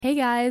Hey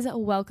guys,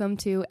 welcome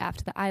to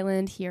After the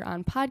Island here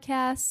on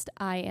podcast.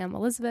 I am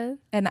Elizabeth.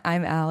 And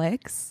I'm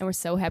Alex. And we're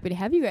so happy to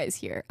have you guys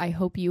here. I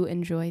hope you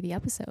enjoy the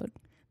episode.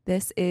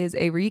 This is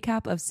a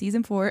recap of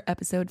season 4,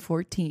 episode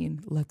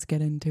 14. Let's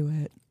get into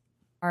it.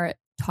 Are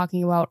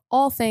talking about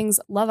all things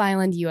Love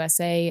Island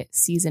USA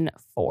season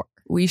 4.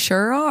 We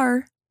sure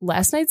are.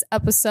 Last night's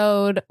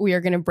episode, we are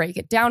going to break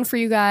it down for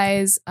you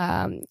guys.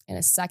 In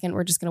a second,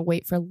 we're just going to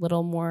wait for a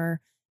little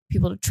more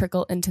people to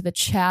trickle into the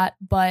chat.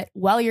 But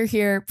while you're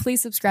here,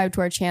 please subscribe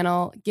to our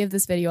channel. Give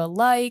this video a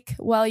like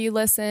while you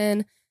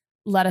listen.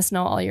 Let us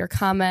know all your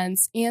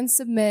comments and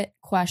submit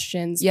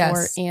questions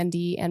for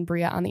Andy and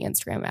Bria on the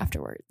Instagram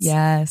afterwards.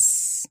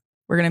 Yes.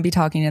 We're going to be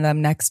talking to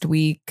them next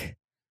week.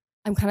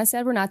 I'm kind of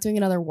sad we're not doing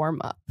another warm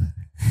up.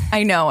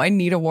 I know. I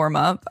need a warm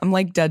up. I'm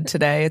like dead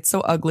today. It's so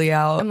ugly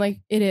out. I'm like,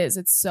 it is.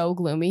 It's so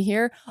gloomy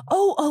here.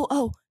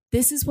 Oh.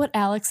 This is what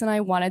Alex and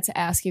I wanted to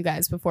ask you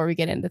guys before we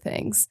get into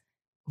things.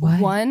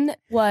 What? One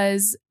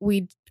was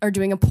we are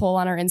doing a poll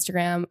on our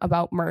Instagram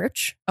about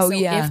merch.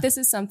 Yeah. If this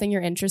is something you're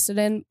interested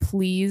in,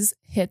 please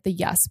hit the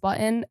yes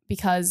button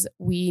because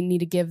we need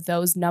to give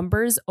those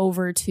numbers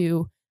over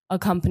to a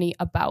company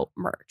about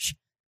merch.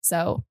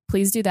 So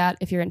please do that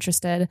if you're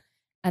interested.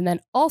 And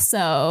then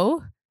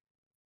also,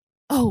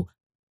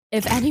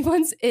 if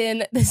anyone's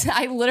in this,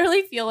 I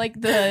literally feel like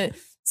the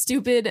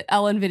stupid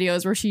Ellen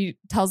videos where she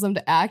tells them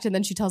to act and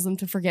then she tells them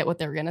to forget what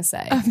they were going to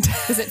say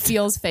because it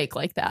feels fake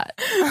like that.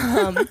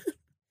 I'm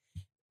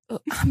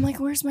like,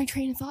 where's my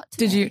train of thought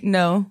today? Did you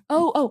know?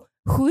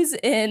 Who's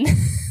in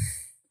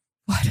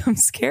What? I'm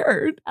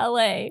scared.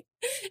 LA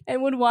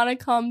and would want to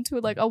come to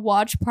like a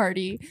watch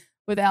party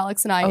with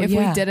Alex and I we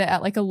did it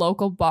at like a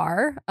local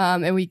bar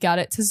and we got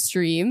it to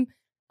stream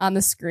on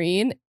the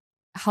screen.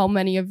 How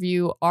many of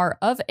you are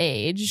of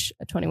age,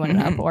 21 and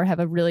up, or have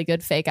a really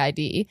good fake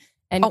ID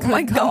and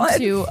could come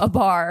to a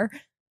bar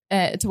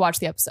to watch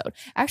the episode?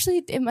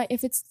 Actually,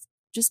 if it's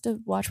just a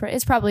watch party,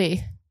 it's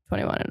probably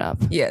 21 and up.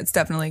 Yeah, it's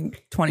definitely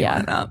 21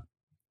 and up.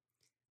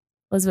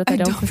 Elizabeth, I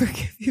don't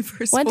forgive you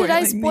for spoiling When did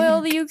I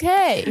spoil the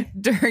UK?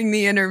 During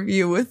the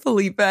interview with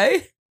Felipe.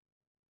 I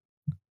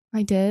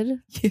did?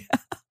 Yeah.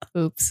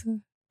 Oops.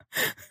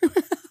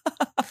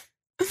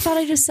 I thought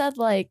I just said,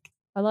 like,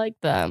 I like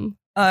them.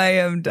 I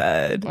am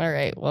dead. All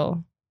right,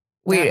 well.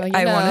 Wait,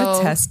 I want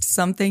to test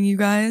something, you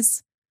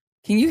guys.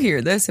 Can you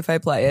hear this if I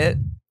play it?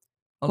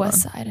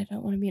 West Side, I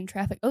don't want to be in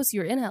traffic. Oh, so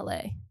you're in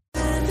LA.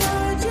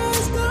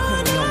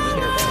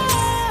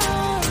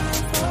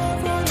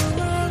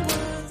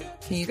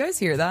 Can you guys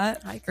hear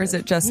that? Or is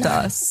it just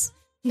us?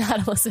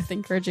 Not Elizabeth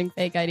encouraging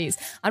fake IDs.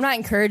 I'm not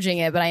encouraging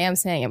it, but I am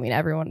saying, I mean,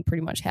 everyone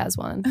pretty much has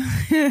one.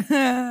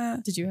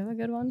 Did you have a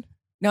good one?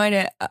 No, I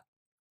didn't.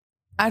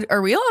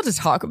 Are we allowed to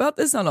talk about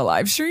this on a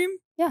live stream?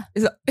 Yeah.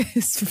 Is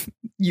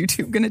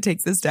YouTube going to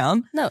take this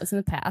down? No, it's in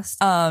the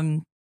past.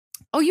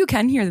 You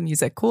can hear the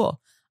music. Cool.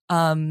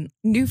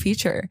 New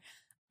feature.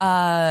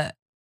 I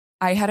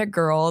had a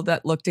girl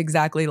that looked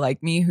exactly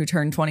like me who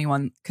turned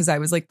 21 because I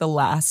was like the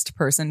last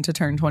person to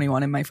turn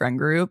 21 in my friend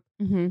group.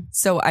 Mm-hmm.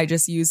 So I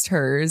just used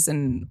hers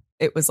and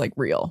it was like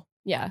real.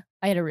 Yeah,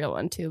 I had a real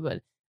one too,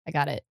 but I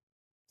got it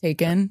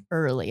taken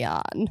early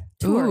on.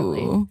 Too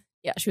early.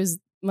 Yeah, she was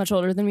much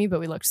older than me, but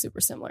we looked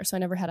super similar. So I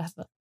never had to have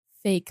a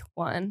fake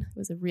one. It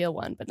was a real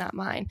one, but not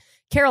mine.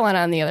 Carolina,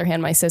 on the other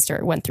hand, my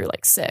sister, went through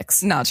like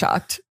 6. Not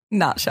shocked.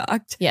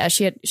 Yeah,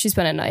 she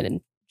spent a night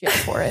in jail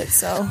for it.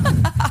 So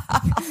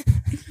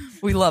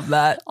we love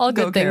that. All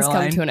good things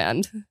come to an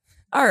end.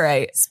 All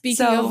right.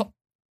 Speaking of,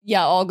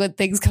 all good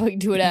things coming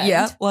to an end.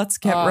 Yeah, let's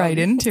get right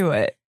into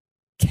it.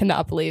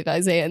 Cannot believe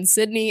Isaiah and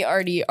Sydney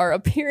already are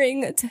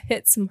appearing to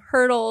hit some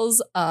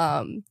hurdles.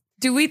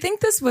 Do we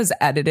think this was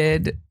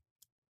edited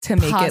to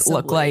make it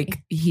look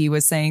like he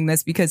was saying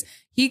this? Because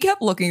he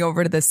kept looking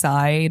over to the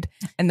side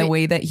and the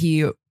way that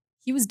he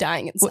was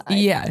dying inside.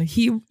 Yeah,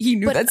 he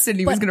knew that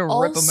Sydney was going to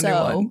rip him a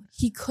new one.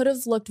 He could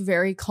have looked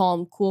very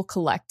calm, cool,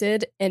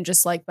 collected, and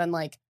just like been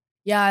like,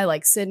 yeah, I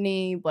like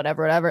Sydney,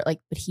 whatever.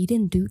 Like, but he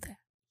didn't do that.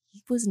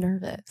 He was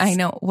nervous. I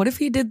know. What if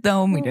he did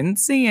though? And we didn't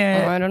see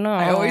it. I don't know.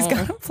 I always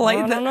gotta play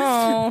that.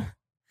 I don't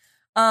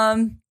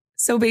know.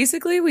 So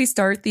basically, we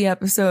start the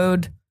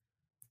episode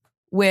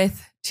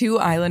with 2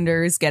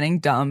 islanders getting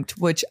dumped,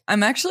 which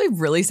I'm actually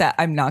really sad.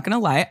 I'm not gonna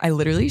lie. I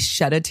literally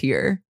shed a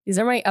tear. These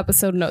are my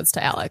episode notes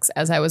to Alex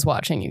as I was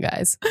watching you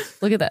guys.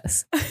 Look at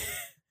this.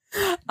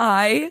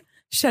 I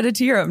shed a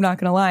tear. I'm not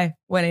gonna lie.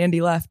 When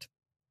Andy left.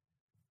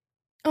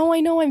 Oh,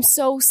 I know. I'm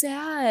so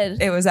sad.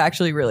 It was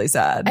actually really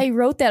sad. I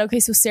wrote that. Okay,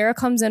 so Sarah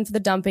comes in for the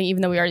dumping,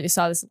 even though we already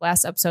saw this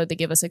last episode. They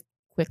give us a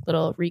quick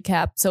little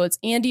recap. So it's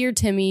Andy or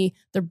Timmy.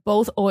 They're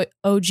both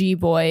OG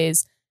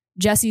boys.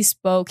 Jesse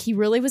spoke. He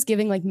really was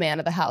giving like man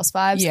of the house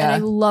vibes. Yeah. And I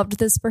loved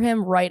this for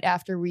him right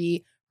after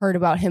we heard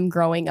about him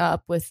growing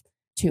up with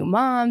 2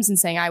 moms and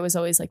saying I was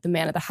always like the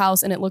man of the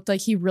house. And it looked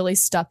like he really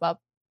stepped up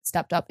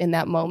in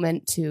that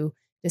moment to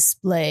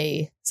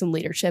display some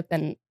leadership.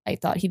 And I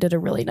thought he did a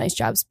really nice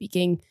job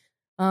speaking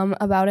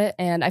about it.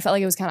 And I felt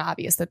like it was kind of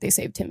obvious that they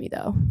saved Timmy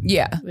though.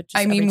 Yeah.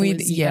 I mean,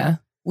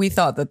 we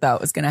thought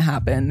that was going to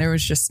happen. There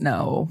was just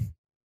no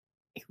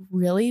I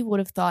really would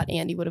have thought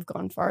Andy would have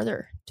gone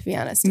farther, to be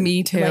honest.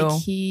 Me too.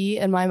 Like he,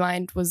 in my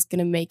mind, was going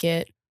to make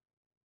it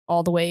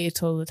all the way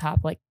to the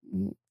top, like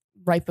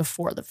right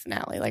before the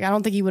finale. Like I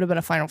don't think he would have been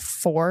a final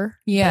 4.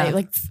 Yeah.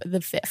 Like the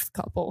 5th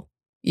couple.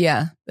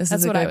 Yeah. This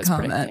is a good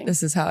comment. predicting.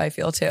 This is how I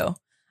feel too.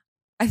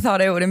 I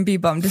thought I wouldn't be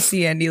bummed to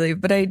see Andy leave,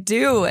 but I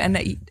do.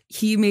 And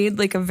he made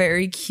like a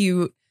very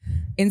cute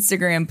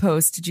Instagram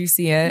post. Did you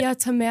see it? Yeah,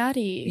 to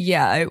Maddie.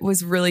 Yeah, it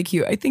was really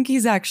cute. I think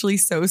he's actually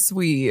so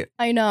sweet.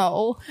 I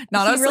know.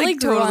 Not He us really like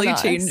grew on totally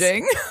us.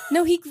 changing.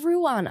 No, he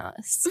grew on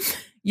us.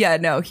 Yeah,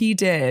 no, he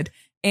did.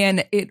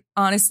 And it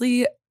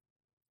honestly,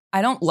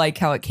 I don't like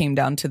how it came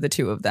down to the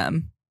two of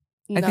them.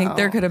 I think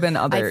there could have been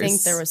others. I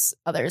think there was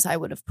others I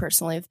would have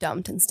personally have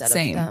dumped instead of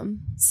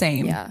them.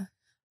 Same. Yeah.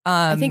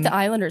 I think the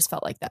Islanders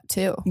felt like that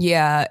too.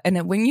 Yeah.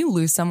 And when you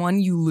lose someone,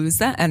 you lose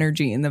that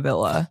energy in the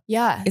villa.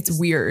 Yeah. It's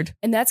weird.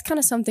 And that's kind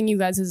of something you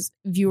guys as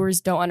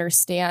viewers don't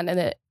understand, and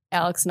that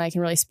Alex and I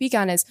can really speak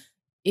on, is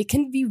it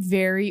can be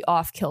very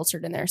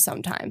off-kiltered in there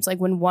sometimes. Like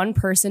when one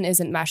person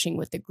isn't meshing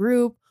with the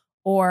group,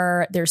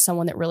 or there's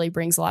someone that really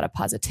brings a lot of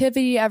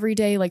positivity every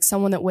day, like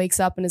someone that wakes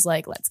up and is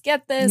like, let's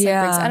get this,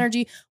 like brings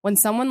energy. When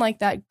someone like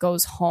that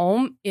goes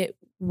home, it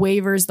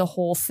wavers the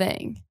whole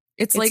thing.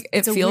 It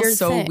feels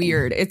so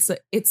weird.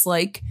 It's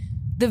like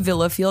the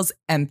villa feels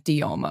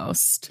empty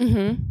almost.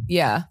 Mm-hmm.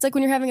 Yeah. It's like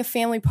when you're having a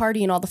family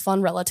party and all the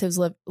fun relatives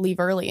leave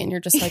early and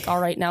you're just like, all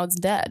right, now it's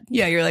dead.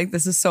 Yeah. You're like,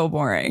 this is so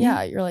boring.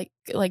 Yeah. You're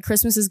like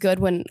Christmas is good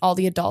when all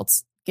the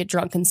adults get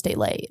drunk and stay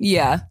late.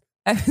 Yeah.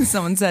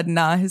 Someone said,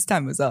 nah, his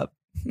time was up.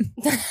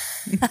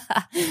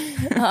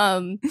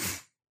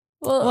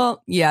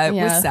 Well, yeah, it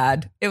was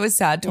sad. It was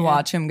sad to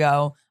watch him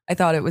go. I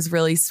thought it was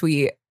really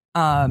sweet.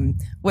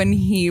 When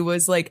he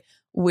was like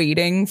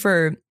waiting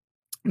for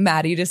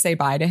Maddie to say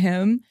bye to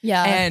him.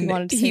 Yeah.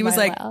 And he was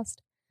like,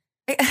 last.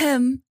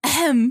 And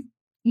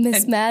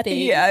Miss Maddie.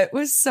 Yeah, it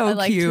was so I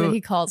liked cute. that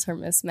he calls her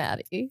Miss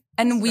Maddie.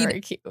 And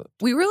very cute.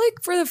 We were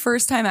like, for the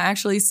first time, I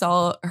actually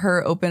saw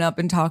her open up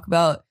and talk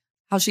about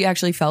how she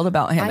actually felt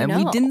about him.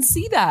 And we didn't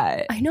see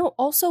that. I know.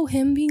 Also,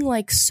 him being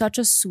like such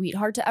a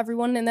sweetheart to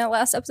everyone in that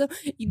last episode.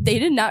 They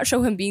did not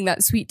show him being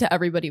that sweet to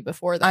everybody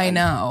before that. I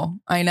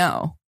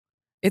know.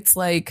 It's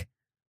like,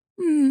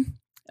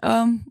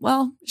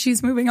 well,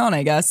 she's moving on,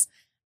 I guess.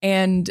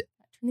 And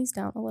turn these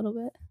down a little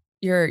bit.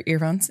 Your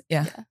earphones?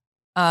 Yeah.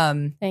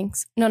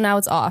 Thanks. No, now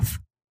it's off.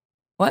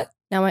 What?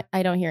 Now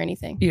I don't hear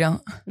anything. You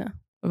don't? No.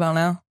 What about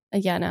now?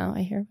 Yeah, now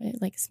I hear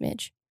it like a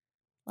smidge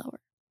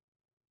lower.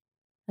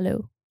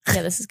 Hello.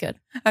 Yeah, this is good.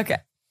 Okay.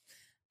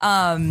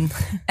 And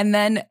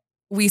then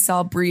we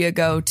saw Bria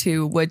go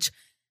to, which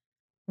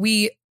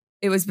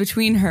it was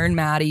between her and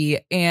Maddie,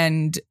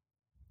 and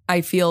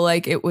I feel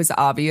like it was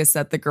obvious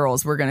that the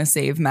girls were going to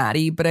save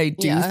Maddie, but I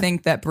do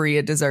think that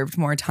Bria deserved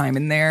more time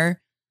in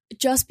there.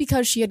 Just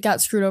because she had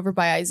got screwed over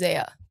by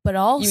Isaiah, but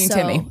also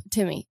you mean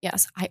Timmy.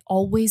 Yes, I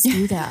always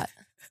do that.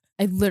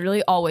 I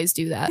literally always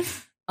do that.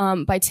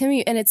 By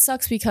Timmy, and it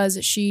sucks because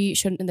she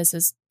shouldn't. And this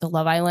is the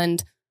Love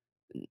Island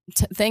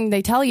thing.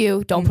 They tell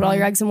you don't put all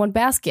your eggs in one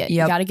basket.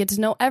 You got to get to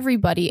know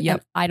everybody.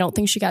 And I don't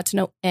think she got to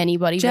know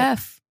anybody.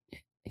 Jeff,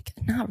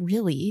 not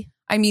really.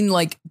 I mean,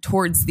 like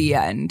towards the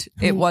end,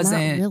 it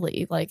wasn't not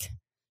really. Like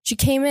she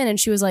came in and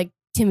she was like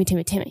Timmy.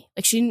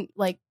 Like she didn't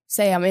like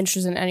say I'm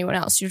interested in anyone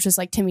else. She was just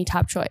like Timmy,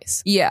 top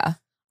choice. Yeah,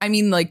 I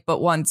mean, like, but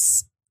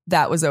once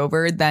that was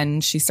over, then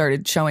she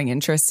started showing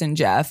interest in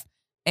Jeff,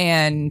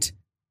 and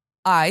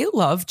I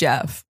love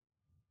Jeff.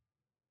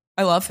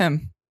 I love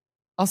him.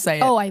 I'll say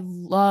it. Oh, I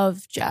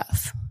love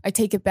Jeff. I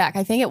take it back.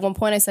 I think at one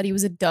point I said he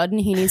was a dud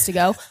and he needs to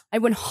go. I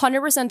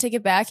 100% take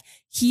it back.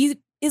 He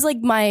is like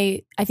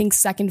my, I think,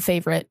 second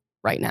favorite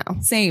right now.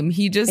 Same.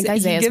 He gives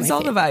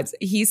all the vibes.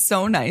 He's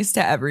so nice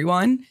to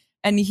everyone.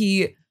 And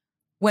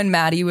when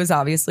Maddie was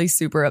obviously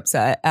super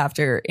upset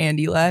after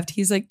Andy left,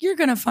 he's like, you're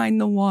going to find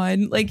the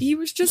one. Like, he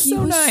was just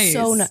so nice.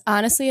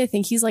 Honestly, I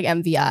think he's like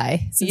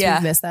MVI. Since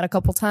we've missed that a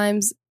couple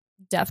times,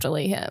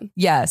 definitely him.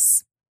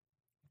 Yes.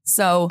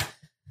 So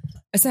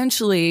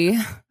essentially,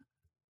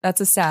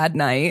 that's a sad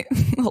night.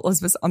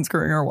 Elizabeth's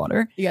unscrewing her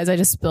water. You guys, I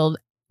just spilled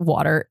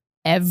water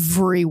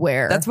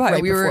everywhere. That's why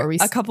we were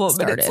a couple of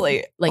minutes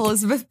late. Like,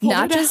 Elizabeth pulled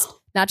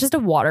not just a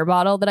water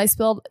bottle that I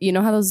spilled. You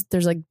know how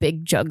there's like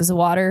big jugs of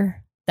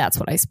water? That's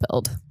what I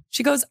spilled.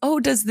 She goes, oh,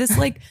 does this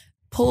like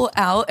pull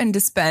out and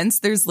dispense?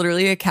 There's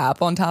literally a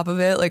cap on top of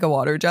it, like a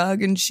water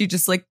jug. And she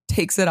just like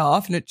takes it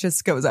off and it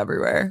just goes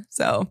everywhere.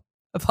 So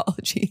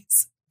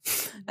apologies.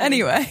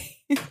 Anyway,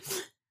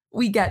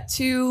 we get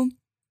to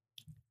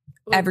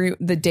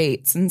the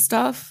dates and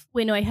stuff.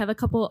 Wait, no, I have a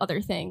couple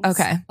other things.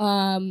 Okay.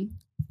 Blah,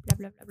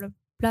 blah, blah, blah,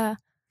 blah.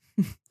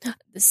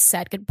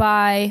 Said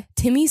goodbye.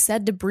 Timmy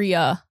said to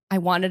Bria, I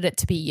wanted it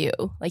to be you.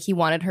 Like he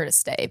wanted her to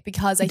stay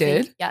because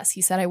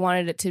he said I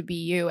wanted it to be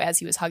you as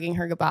he was hugging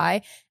her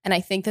goodbye. And I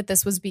think that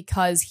this was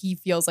because he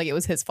feels like it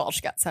was his fault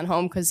she got sent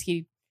home because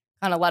he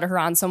kind of let her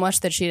on so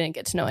much that she didn't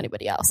get to know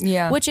anybody else.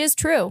 Yeah. Which is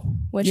true.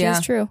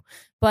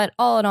 But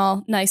all in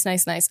all, nice.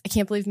 I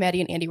can't believe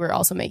Maddie and Andy were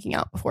also making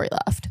out before he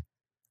left.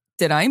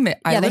 Did I? I they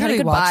had a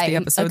literally watched goodbye. the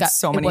episode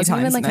so many It wasn't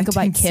times. even like and a I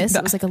goodbye didn't see kiss. It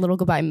that. was like a little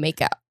goodbye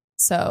makeout.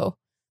 So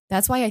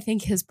that's why I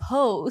think his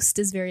post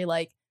is very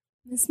like,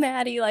 Miss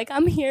Maddie, like,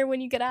 I'm here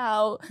when you get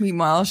out.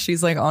 Meanwhile,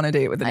 she's like on a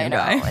date with a new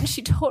guy. And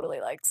she totally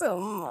likes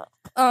him.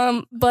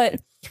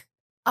 But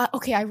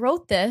okay, I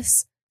wrote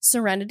this.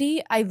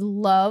 Serenity, I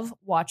love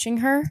watching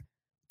her.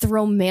 The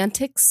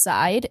romantic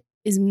side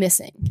is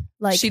missing.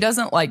 Like, she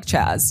doesn't like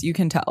Chaz. You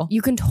can tell.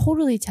 You can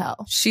totally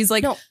tell. She's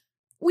like, No.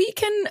 we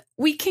can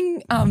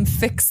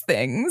fix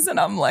things, and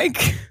I'm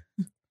like,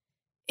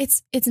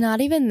 It's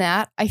not even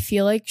that. I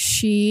feel like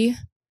she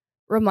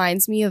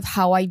reminds me of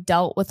how I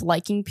dealt with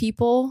liking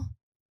people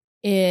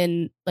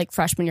in like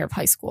freshman year of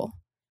high school.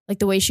 Like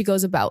the way she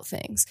goes about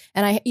things.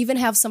 And I even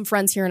have some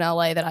friends here in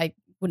LA that I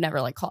would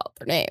never like call out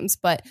their names,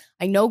 but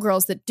I know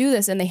girls that do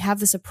this, and they have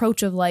this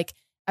approach of like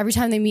every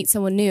time they meet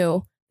someone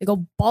new, they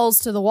go balls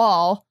to the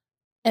wall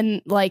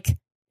and like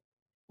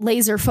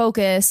laser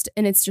focused,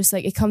 and it's just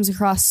like it comes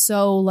across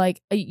so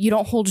like you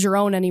don't hold your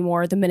own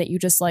anymore the minute you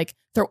just like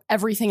throw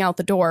everything out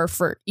the door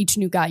for each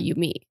new guy you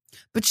meet.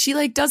 but she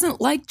like doesn't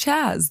like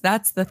Chaz.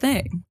 That's the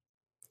thing.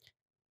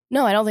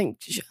 No, I don't think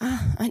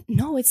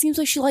no, it seems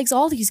like she likes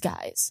all these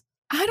guys.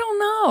 I don't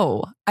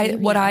know. Maybe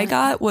What I not.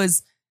 got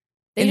was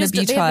They in just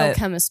the beach they have no hut.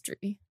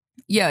 chemistry.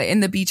 Yeah,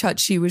 in the beach hut,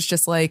 she was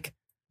just like,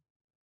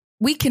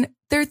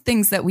 there are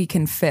things that we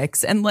can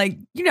fix. And like,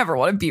 you never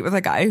want to be with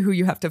a guy who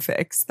you have to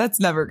fix. That's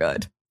never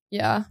good.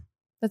 Yeah,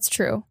 that's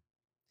true.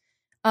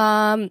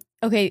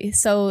 Okay,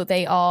 so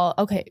they all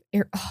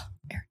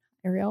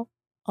Ariel.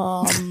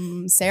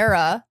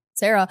 Sarah.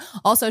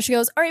 Also, she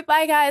goes, "All right,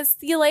 bye guys,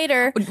 see you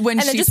later," When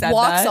and then she just said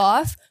walks that,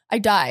 off. I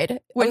died.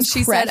 when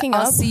she said,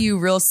 "I'll see you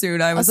real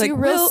soon," I was see like, you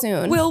real "Will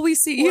soon. Will we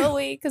see you? Will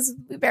we? Because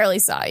we barely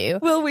saw you.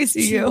 Will we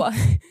see She you?"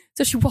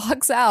 So she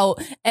walks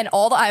out, and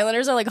all the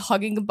Islanders are like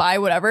hugging goodbye,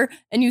 whatever.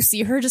 And you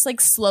see her just like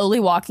slowly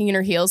walking in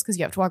her heels because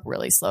you have to walk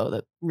really slow,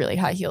 the really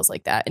high heels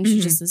like that. And she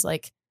Mhm. just is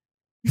like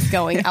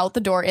going out the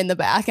door in the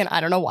back. And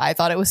I don't know why I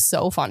thought it was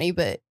so funny,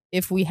 but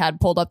if we had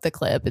pulled up the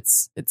clip,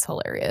 it's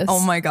hilarious. Oh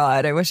my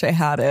God, I wish I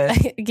had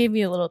it. It gave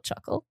me a little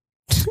chuckle.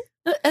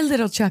 A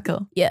little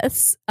chuckle.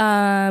 Yes.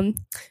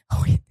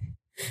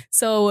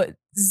 So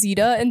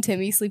Zeta and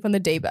Timmy sleep on the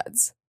day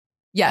beds.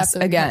 Yes,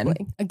 after again.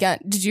 cuddling. Again.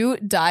 Did you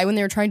die when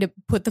they were trying to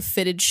put the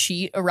fitted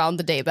sheet around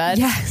the day bed?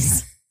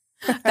 Yes.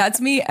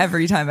 That's me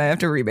every time I have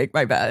to remake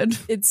my bed.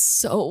 It's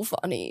so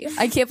funny.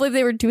 I can't believe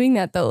they were doing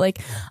that though. Like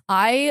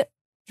I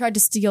tried to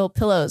steal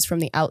pillows from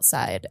the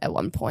outside at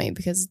one point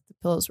because the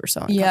pillows were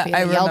so uncomfy. Yeah, and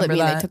I they yelled at remember me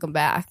and that. they took them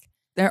back.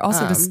 They're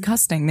also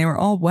disgusting. They were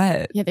all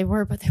wet. Yeah, they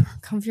were, but they were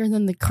comfier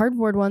than the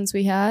cardboard ones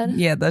we had.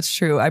 Yeah, that's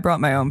true. I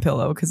brought my own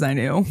pillow because I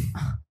knew.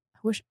 I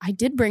wish I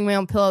did bring my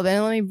own pillow. They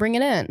didn't let me bring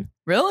it in.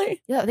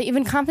 Really? Yeah, they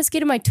even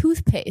confiscated my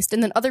toothpaste,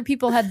 and then other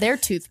people had their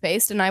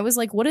toothpaste, and I was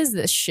like, "What is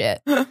this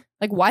shit? Like,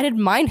 why did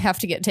mine have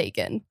to get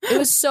taken?" It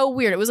was so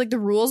weird. It was like the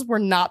rules were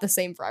not the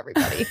same for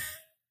everybody.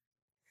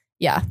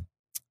 Yeah,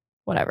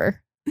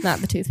 whatever. Not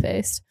the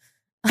toothpaste.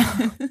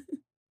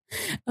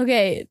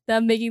 Okay,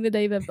 them making the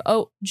day.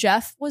 Oh,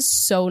 Jeff was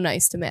so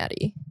nice to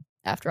Maddie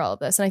after all of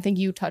this, and I think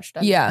you touched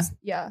on. Yeah. this.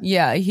 Yeah,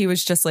 Yeah, he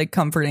was just like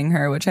comforting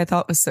her, which I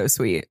thought was so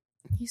sweet.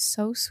 he's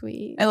so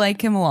sweet. I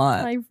like him a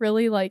lot. I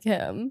really like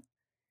him.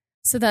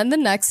 So then the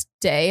next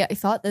day, I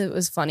thought that it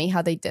was funny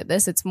how they did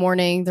this. It's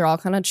morning. They're all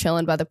kind of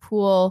chilling by the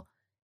pool,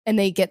 and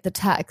they get the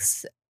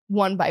texts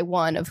one by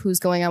one of who's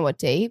going on what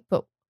date.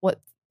 But what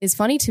is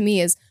funny to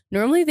me is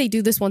normally they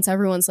do this once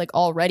everyone's like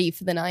all ready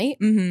for the night.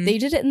 Mhm. They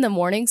did it in the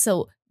morning.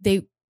 So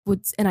they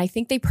would, and I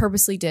think they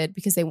purposely did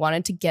because they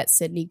wanted to get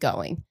Sydney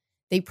going.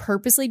 They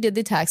purposely did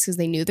the text because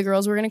they knew the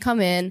girls were going to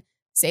come in,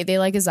 say they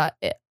like Isaiah.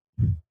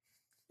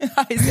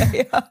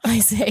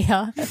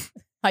 Isaiah.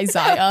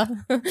 Isaiah.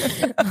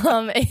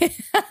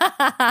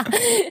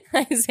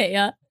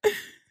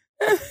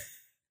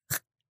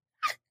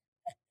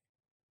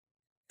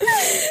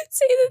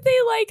 Say that they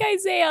like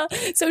Isaiah.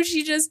 So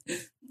she just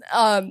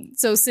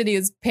so Sydney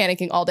is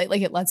panicking all day.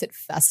 Like it lets it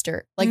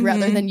fester. Like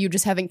rather than you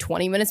just having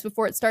 20 minutes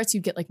before it starts, you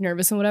get like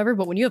nervous and whatever.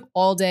 But when you have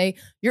all day,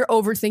 you're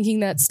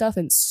overthinking that stuff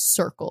in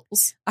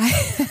circles.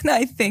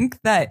 I think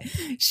that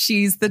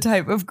she's the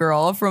type of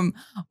girl from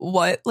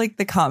what like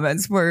the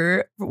comments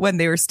were when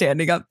they were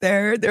standing up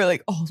there. They're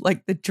like, oh,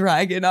 like the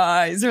dragon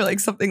eyes or like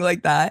something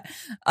like that.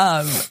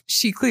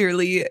 She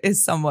clearly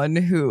is someone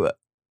who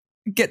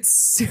gets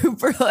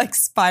super like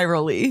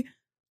spirally.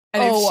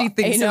 And if she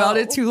thinks about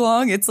it too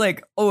long, it's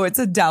like, oh, it's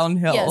a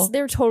downhill. Yes,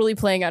 they're totally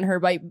playing on her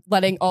by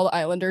letting all the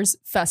Islanders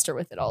fester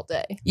with it all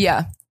day.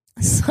 Yeah.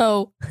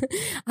 So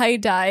I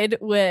died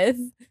with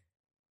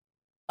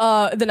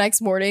the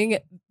next morning,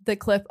 the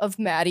clip of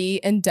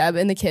Maddie and Deb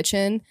in the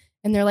kitchen.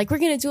 And they're like, we're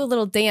going to do a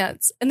little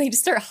dance. And they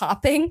just start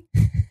hopping.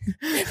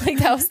 Like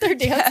that was their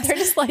dance. Yes. They're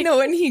just like, no,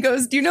 and he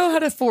goes, do you know how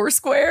to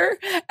Foursquare?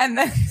 And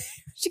then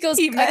she goes,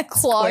 he meant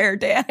square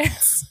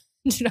dance.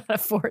 Do you know how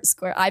to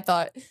Foursquare? I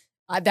thought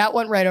that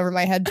went right over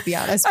my head, to be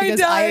honest, I because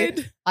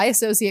died. I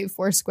associate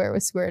Foursquare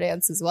with square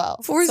dance as well.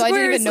 Foursquare so I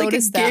didn't is even like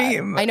notice a that.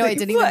 game I know I that you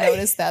didn't even play.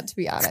 notice that, to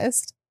be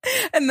honest.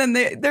 And then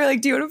they're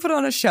like, do you want to put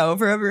on a show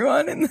for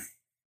everyone? And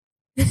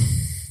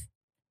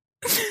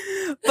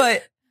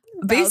but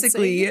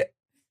basically,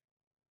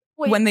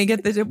 when they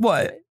get the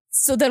what?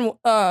 So then,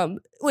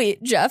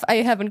 wait, Jeff, I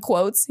have in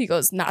quotes. He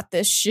goes, "Not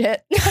this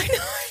shit." I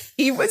know.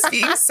 He was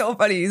being so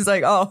funny. He's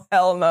like, "Oh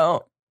hell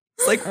no!"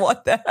 It's like,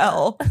 what the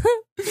hell?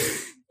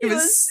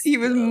 He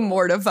was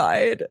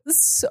mortified.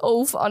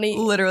 So funny,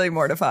 literally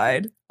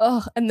mortified.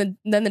 Oh, and then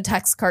the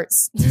text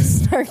cards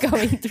start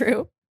going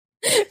through.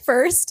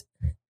 First,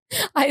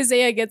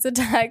 Isaiah gets a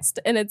text,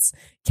 and it's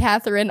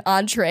Catherine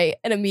entree,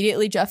 and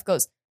immediately Jeff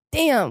goes,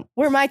 "Damn,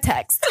 where my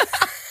text?"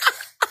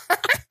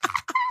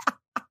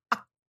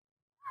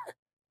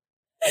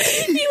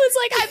 He was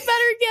like, "I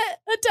better get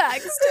a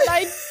text," and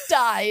I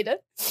died.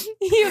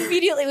 He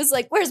immediately was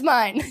like, "Where's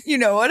mine?" You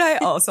know what I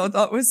also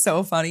thought was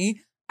so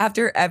funny?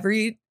 After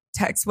every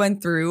text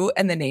went through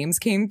and the names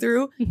came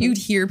through, you'd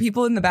hear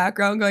people in the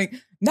background going,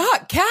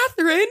 "Not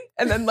Catherine,"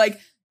 and then like,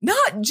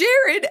 "Not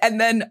Jared," and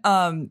then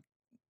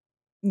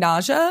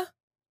Naja. Is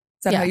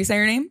that how you say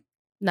her name?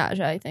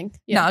 Naja, I think.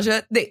 Yeah.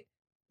 Naja.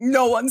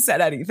 No one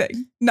said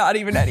anything. Not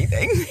even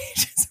anything. They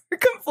just were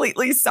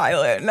completely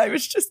silent, and I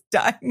was just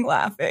dying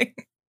laughing.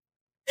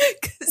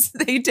 Because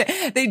they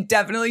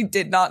definitely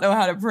did not know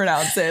how to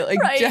pronounce it. Like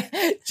right.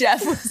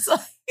 Jeff was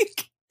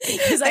like,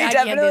 they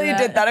definitely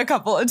did that a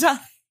couple of times.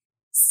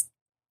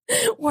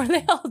 Or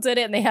they all did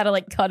it and they had to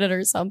like cut it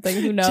or something.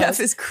 Who knows?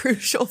 Jeff is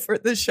crucial for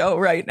the show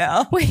right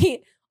now.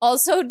 Wait,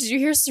 also, did you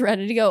hear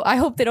Serenity go, "I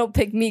hope they don't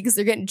pick me because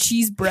they're getting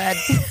cheese bread"?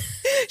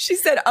 She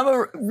said, "I'm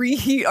a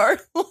reheat our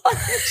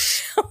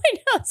lunch." Oh my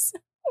God.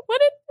 What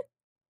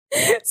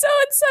did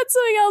someone said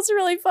something else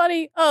really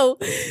funny? Oh,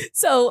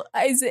 so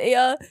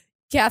Isaiah,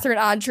 Catherine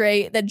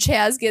entree, then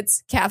Chaz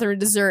gets Catherine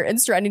dessert,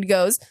 and Serenity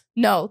goes,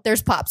 "No,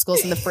 there's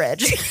popsicles in the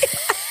fridge."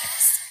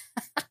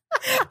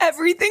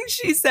 Everything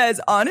she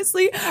says,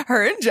 honestly,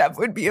 her and Jeff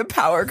would be a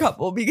power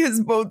couple because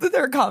both of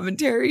their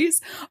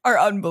commentaries are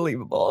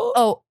unbelievable.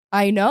 Oh,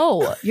 I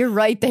know. You're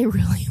right. They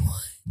really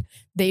would.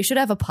 They should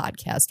have a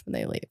podcast when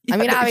they leave. Yeah, I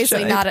mean,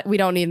 obviously not. We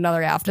don't need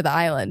another After the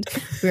Island.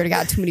 We already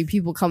got too many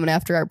people coming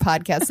after our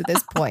podcast at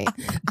this point.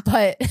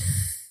 But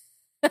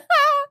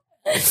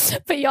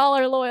y'all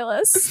are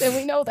loyalists, and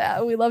we know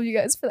that. We love you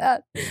guys for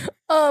that.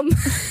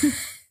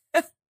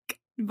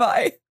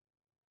 Bye.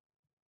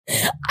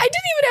 I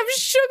didn't even have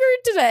sugar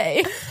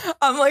today.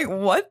 I'm like,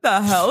 what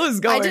the hell is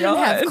going on? I didn't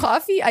have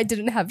coffee. I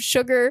didn't have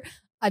sugar.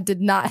 I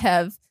did not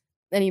have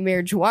any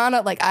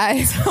marijuana. Like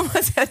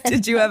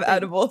did you have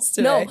edibles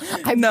today? No,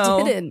 I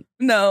didn't.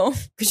 No.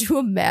 Could you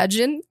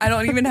imagine? I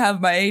don't even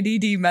have my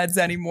ADD meds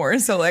anymore.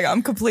 So like,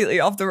 I'm completely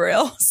off the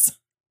rails.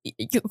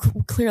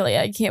 Clearly,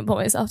 I can't pull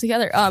myself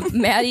together.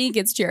 Maddie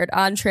gets Jared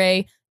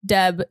entree.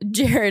 Deb,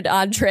 Jared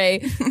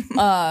entree.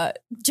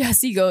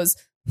 Jesse goes,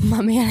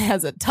 "My man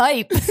has a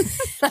type."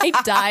 I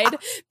died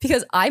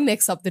because I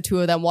mix up the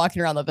two of them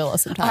walking around the villa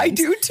sometimes. I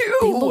do too.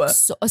 They look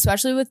so,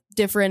 especially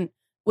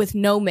with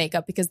no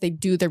makeup, because they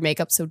do their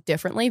makeup so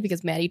differently,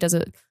 because Maddie does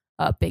a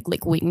big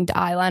like winged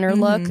eyeliner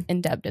look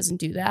and Deb doesn't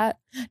do that.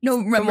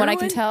 No, from what I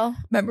can tell.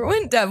 Remember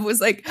when Deb was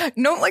like,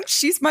 "No, like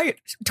she's my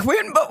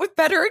twin but with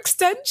better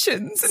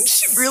extensions," and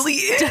she really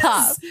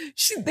is.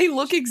 They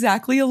look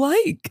exactly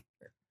alike.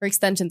 Her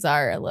extensions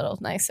are a little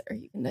nicer.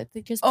 They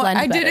just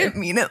blend better. Didn't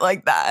mean it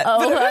like that.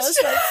 Oh,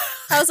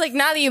 I was like,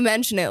 now that you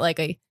mention it, like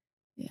they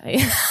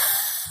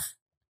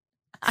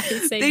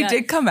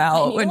did come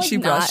out when she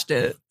brushed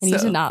it. I need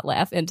to not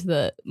laugh into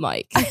the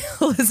mic.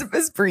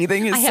 Elizabeth's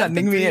breathing is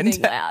sending me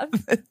into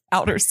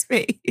outer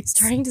space.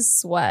 Starting to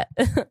sweat.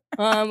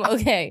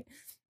 Okay.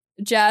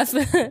 Jeff,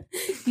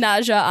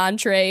 Naja,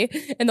 entree,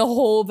 and the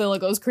whole villa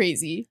goes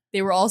crazy.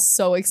 They were all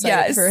so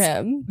excited for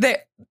him.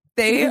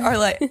 They are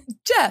like,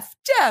 Jeff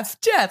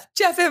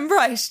and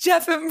Bryce.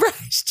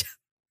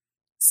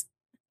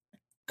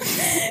 And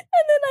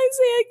then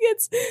Isaiah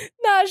gets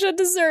Naja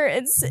dessert,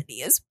 and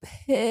Sydney is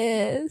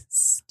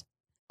pissed.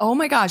 Oh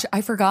my gosh,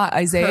 I forgot.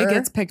 Isaiah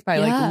gets picked by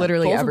like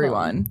literally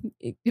everyone.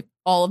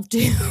 All of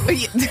two.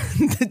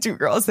 The two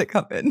girls that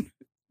come in.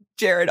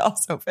 Jared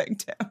also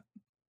picked him.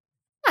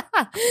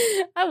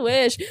 I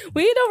wish.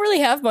 We don't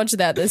really have much of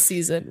that this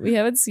season. We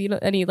haven't seen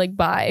any like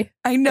bye.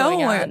 I know.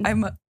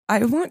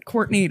 I want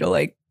Courtney to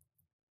like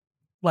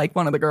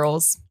one of the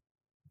girls.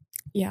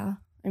 Yeah.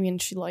 I mean,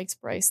 she likes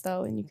Bryce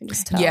though, and you can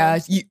just tell. Yeah,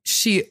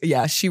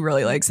 she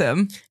really likes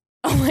him.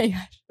 Oh my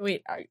gosh.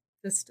 Wait, I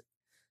just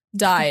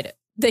died.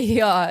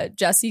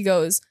 Jesse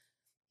goes,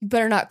 "You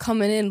better not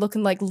coming in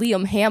looking like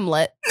Liam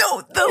Hamlet."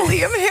 No, the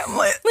Liam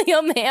Hamlet.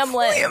 Liam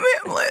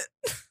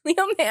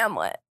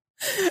Hamlet.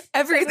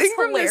 Everything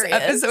from this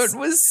episode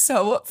was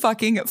so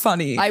fucking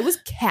funny. I was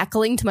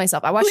cackling to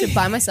myself. I watched it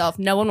by myself.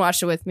 No one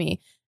watched it with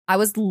me. I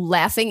was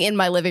laughing in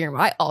my living room.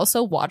 I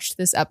also watched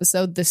this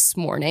episode this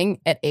morning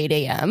at 8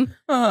 a.m.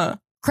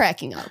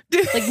 Cracking up.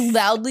 Like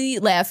loudly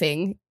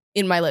laughing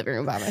in my living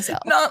room by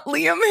myself. Not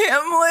Liam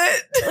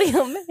Hamlet.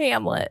 Liam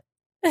Hamlet.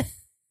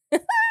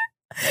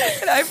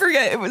 And I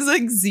forget, it was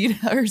like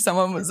Zeta or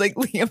someone was like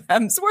Liam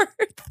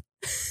Hemsworth.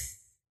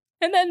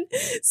 And then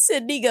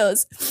Sydney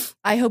goes,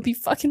 I hope he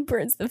fucking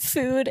burns the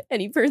food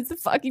and he burns the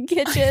fucking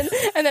kitchen.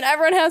 And then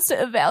everyone has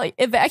to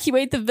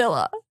evacuate the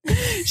villa.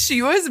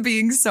 She was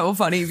being so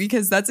funny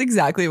because that's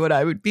exactly what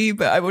I would be,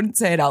 but I wouldn't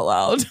say it out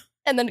loud.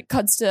 And then it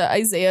cuts to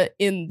Isaiah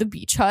in the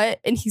beach hut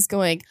and he's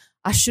going,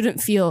 I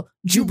shouldn't feel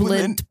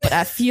jubilant, but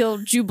I feel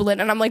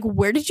jubilant. And I'm like,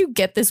 where did you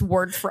get this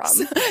word from?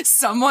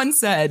 Someone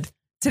said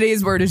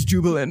today's word is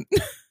jubilant.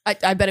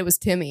 I bet it was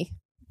Timmy.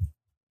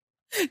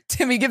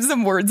 Timmy gives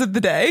them words of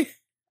the day.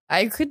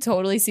 I could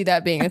totally see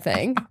that being a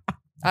thing.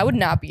 I would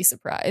not be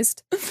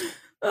surprised.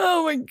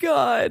 Oh my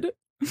God.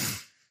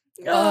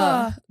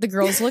 The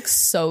girls look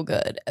so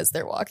good as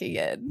they're walking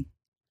in.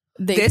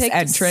 This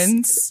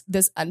entrance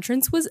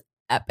was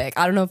epic.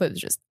 I don't know if it was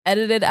just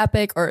edited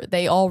epic or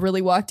they all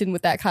really walked in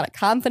with that kind of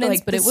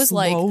confidence, but it was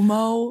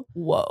slow-mo. Like,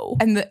 whoa.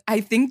 And I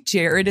think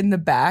Jared in the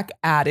back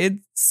added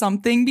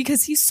something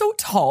because he's so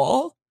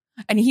tall.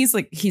 And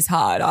he's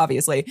hot,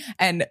 obviously.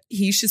 And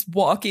he's just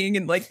walking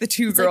and like the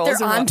two girls. Like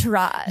their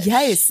entourage.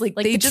 Yes. Like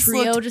they the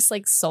trio just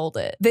like sold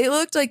it. They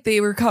looked like they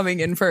were coming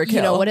in for a kill.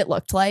 You know what it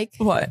looked like?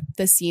 What?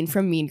 The scene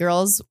from Mean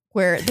Girls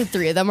where the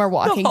three of them are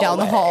walking down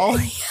the hall.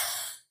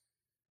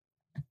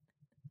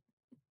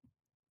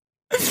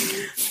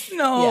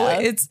 No,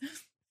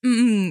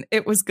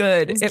 it was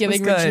good. It was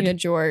giving Regina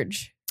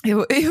George.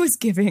 It was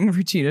giving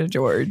Regina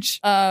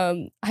George.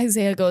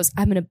 Isaiah goes,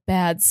 I'm in a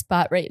bad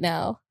spot right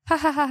now. Ha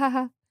ha ha ha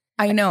ha.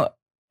 I know.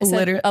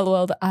 Literally,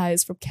 LOL, the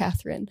eyes from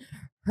Catherine.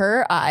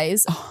 Her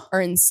eyes are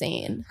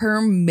insane.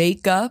 Her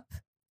makeup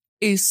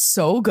is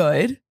so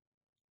good.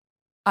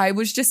 I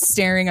was just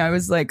staring. I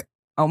was like,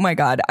 oh my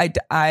God.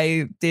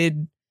 I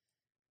didn't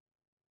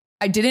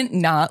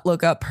not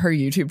look up her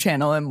YouTube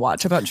channel and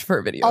watch a bunch of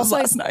her videos also,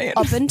 last night.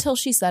 Up until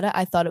she said it,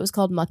 I thought it was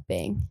called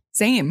mukbang.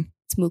 Same.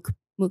 It's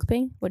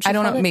mukbang? What'd she I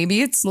don't call know. it?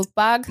 Maybe it's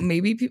mukbang.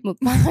 Maybe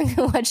mukbang.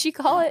 What'd she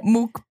call it?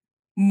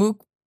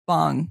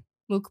 Mukbang.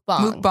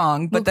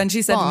 Mukbang. But then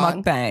she said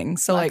mukbang.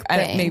 So like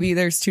maybe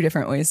there's two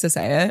different ways to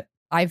say it.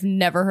 I've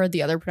never heard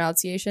the other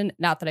pronunciation.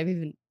 Not that I've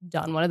even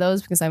done one of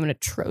those because I'm an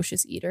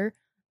atrocious eater.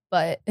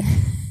 But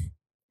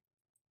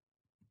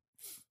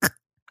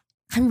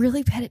I'm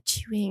really bad at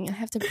chewing. I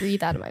have to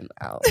breathe out of my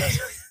mouth.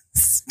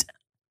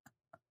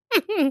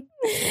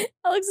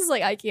 Alex is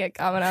like, I can't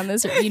comment on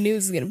this or E!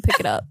 News is going to pick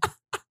it up.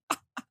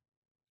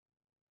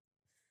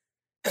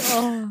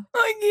 Oh,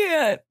 I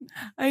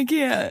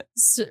can't.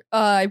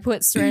 I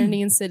put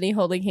Serenity and Sydney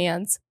holding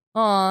hands.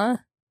 Aw.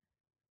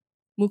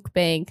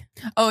 Mukbang.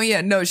 Oh,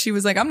 yeah. No, she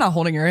was like, I'm not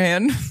holding your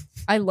hand.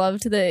 I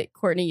loved that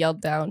Courtney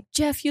yelled down,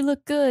 Jeff, you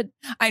look good.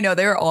 I know.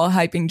 They were all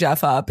hyping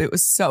Jeff up. It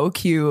was so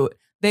cute.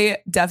 They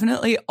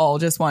definitely all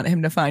just want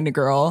him to find a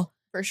girl.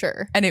 For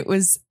sure. And it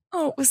was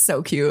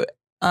so cute.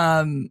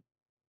 And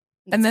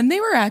then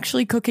they were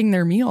actually cooking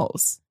their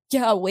meals.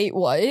 Yeah, wait,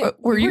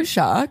 what? Were you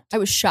shocked? I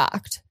was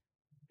shocked.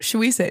 Should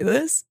we say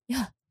this?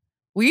 Yeah.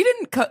 We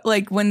didn't cook,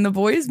 like when the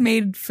boys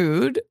made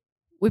food.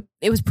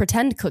 It was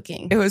pretend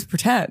cooking. It was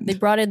pretend. They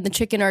brought in the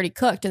chicken already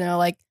cooked and they're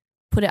like,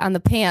 put it on the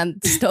pan.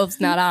 The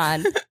stove's not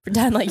on.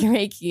 Pretend like you're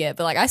making it.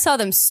 But like I saw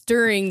them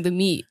stirring the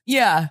meat.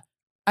 Yeah.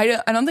 I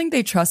don't think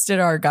they trusted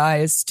our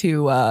guys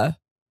to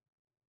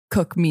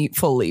cook meat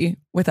fully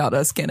without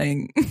us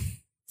getting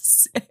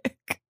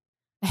sick.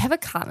 I have a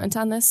comment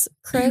on this,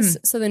 Chris.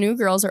 So the new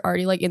girls are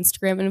already like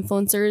Instagram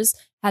influencers,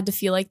 had to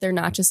feel like they're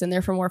not just in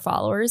there for more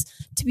followers.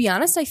 To be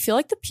honest, I feel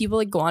like the people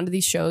that go onto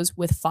these shows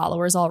with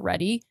followers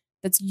already,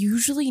 that's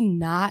usually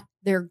not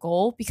their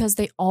goal because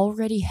they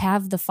already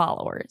have the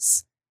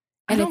followers.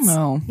 And I don't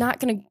know. Not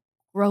going to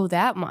grow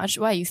that much.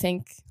 Why you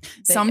think?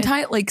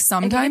 Sometimes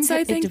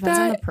I think it depends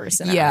on the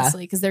person,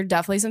 honestly, because there are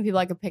definitely some people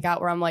I could pick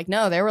out where I'm like,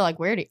 no, they were like,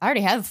 I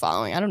already have a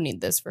following. I don't need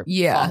this for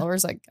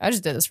followers. Like, I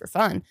just did this for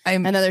fun.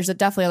 And then there's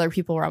definitely other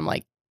people where I'm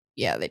like,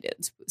 yeah, they did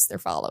to boost their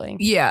following.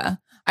 Yeah.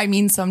 I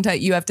mean,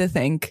 sometimes you have to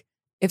think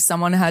if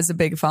someone has a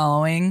big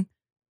following,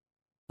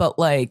 but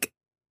like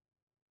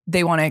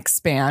they want to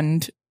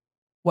expand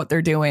what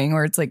they're doing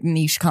or it's like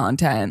niche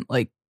content,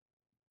 like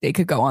they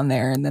could go on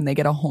there and then they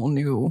get a whole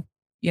new,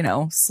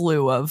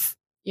 slew of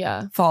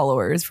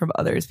followers from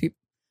other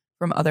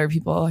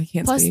people. I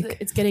can't Plus, speak.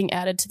 It's getting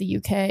added to the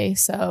UK.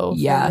 So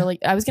yeah,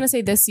 I was going to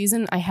say this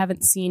season, I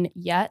haven't seen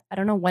yet. I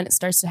don't know when it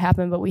starts to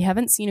happen, but we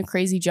haven't seen a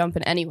crazy jump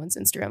in anyone's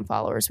Instagram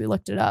followers. We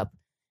looked it up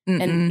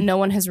and no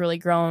one has really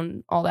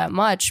grown all that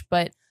much,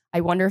 but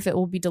I wonder if it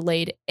will be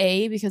delayed,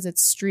 because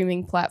it's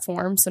streaming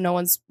platform. So no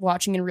one's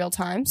watching in real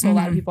time. So a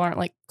lot of people aren't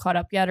like caught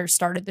up yet or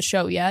started the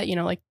show yet,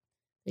 like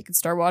they could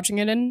start watching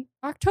it in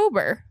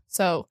October.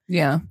 So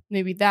yeah,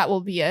 maybe that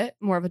will be it.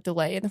 More of a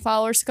delay in the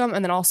followers to come.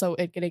 And then also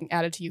it getting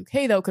added to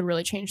UK though could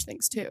really change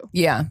things too.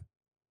 Yeah.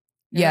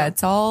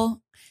 It's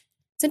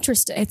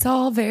interesting. It's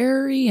all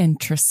very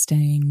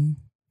interesting.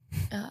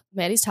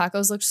 Maddie's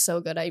tacos looked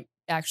so good. I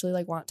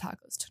actually want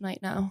tacos tonight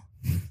now.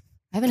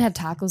 I haven't had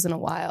tacos in a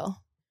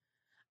while.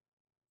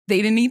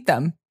 They didn't eat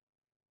them.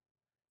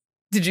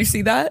 Did you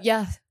see that?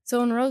 Yeah.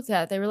 Someone wrote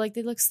that. They were like,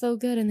 they look so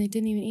good and they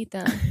didn't even eat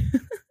them.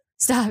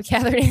 Stop,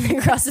 Catherine eating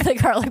the crust of the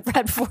garlic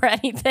bread before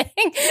anything.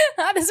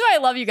 That's why I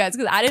love you guys,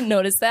 because I didn't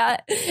notice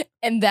that.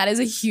 And that is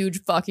a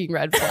huge fucking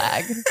red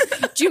flag.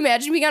 Do you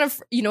imagine being on a,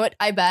 you know what?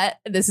 I bet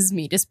this is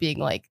me just being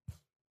like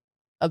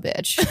a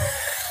bitch.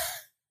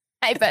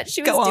 I bet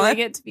she was doing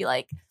it to be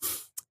like,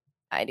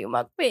 I do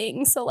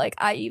mukbang, so like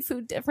I eat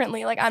food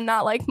differently. Like I'm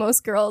not like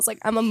most girls. Like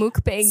I'm a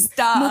mukbang.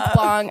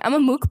 Mukbang. I'm a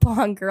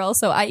mukbang girl,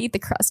 so I eat the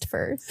crust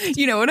first.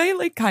 You know what I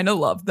like kind of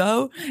love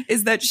though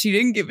is that she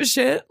didn't give a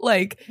shit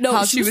like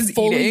how she was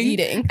fully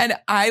eating, and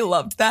I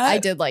loved that. I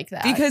did like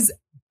that because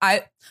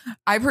I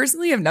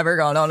personally have never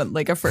gone on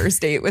like a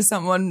first date with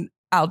someone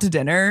out to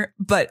dinner,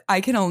 but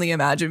I can only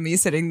imagine me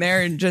sitting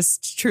there and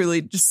just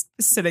truly just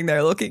sitting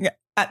there looking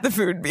at the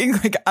food being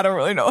like, I don't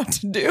really know what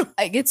to do.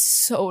 I get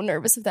so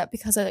nervous of that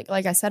because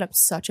like I said, I'm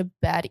such a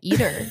bad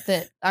eater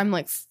that I'm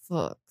like,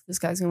 fuck, this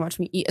guy's gonna watch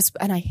me eat.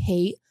 And I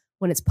hate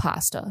when it's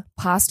pasta.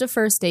 Pasta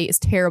first date is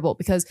terrible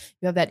because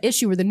you have that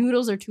issue where the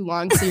noodles are too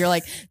long. So you're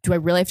like, do I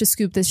really have to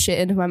scoop this shit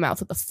into my mouth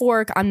with a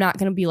fork? I'm not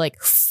gonna be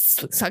like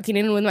sucking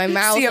it in with my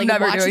mouth. See, I'm like,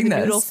 never doing the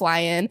this. Noodle fly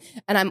in.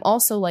 And I'm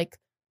also like,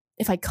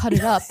 if I cut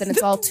it up, then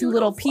it's all two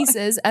little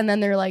pieces and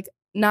then they're like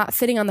not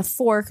fitting on the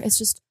fork. It's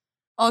just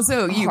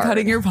also you hard.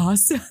 cutting your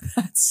pasta.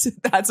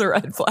 That's a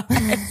red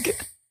flag.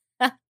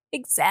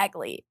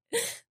 Exactly.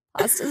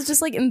 Pasta is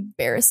just like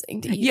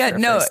embarrassing to eat. Yeah, for a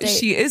no, first date.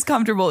 she is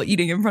comfortable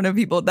eating in front of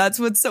people. That's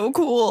what's so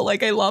cool.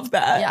 Like, I love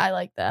that. Yeah, I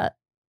like that.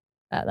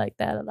 I like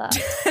that a lot.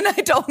 And I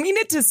don't mean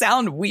it to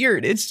sound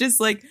weird. It's just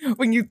like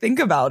when you think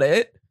about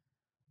it.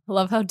 I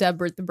love how Deb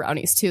burnt the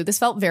brownies too. This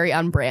felt very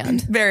on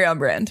brand. Very on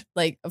brand.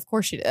 Like, of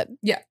course she did.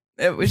 Yeah,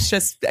 it was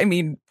just, I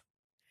mean,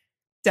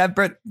 Deb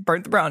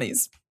burnt the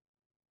brownies.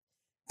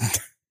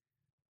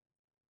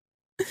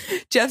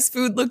 Jeff's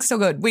food looks so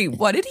good. Wait,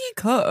 what did he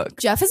cook?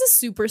 Jeff is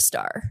a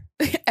superstar.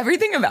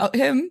 Everything about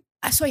him.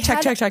 So I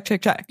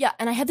check. Yeah,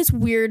 and I had this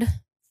weird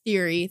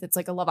theory that's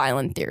like a Love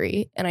Island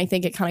theory, and I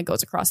think it kind of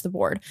goes across the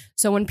board.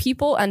 So when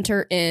people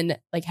enter in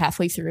like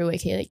halfway through,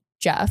 aka like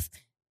Jeff,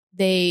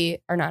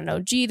 they are not an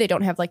OG. They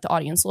don't have like the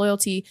audience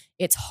loyalty.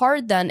 It's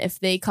hard then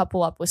if they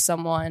couple up with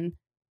someone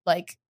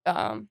like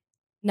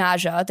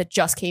Naja that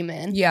just came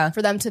in,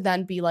 for them to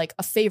then be like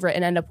a favorite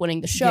and end up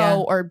winning the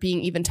show or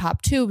being even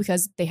top two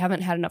because they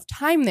haven't had enough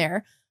time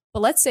there.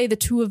 But let's say the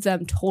two of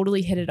them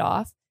totally hit it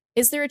off.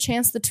 Is there a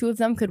chance the two of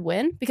them could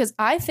win? Because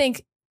I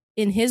think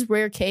in his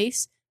rare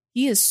case,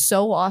 he is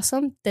so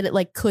awesome that it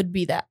like could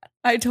be that.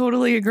 I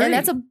totally agree. And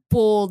that's a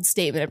bold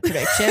statement of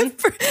prediction.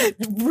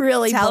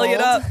 Really Tally bold.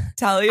 it up.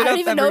 Tally it up, I don't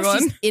even everyone. know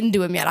if she's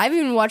into him yet. I haven't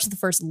even watched the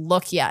first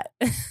look yet.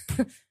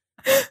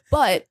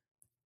 But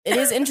it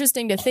is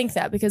interesting to think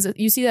that because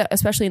you see that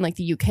especially in like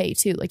the UK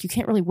too. Like you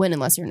can't really win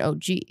unless you're an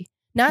OG.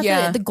 Not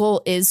that the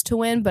goal is to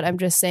win, but I'm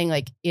just saying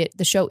like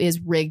the show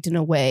is rigged in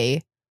a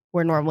way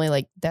where normally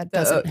like that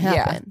doesn't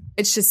happen. Yeah.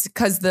 It's just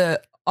because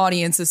the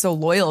audience is so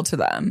loyal to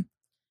them.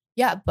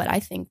 Yeah, but I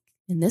think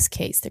in this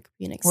case there could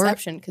be an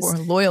exception because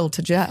we're loyal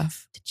to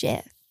Jeff.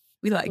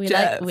 We like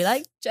Jeff. We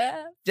like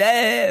Jeff.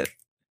 Jeff.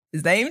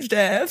 His name's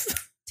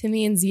Jeff.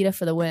 Timmy and Zeta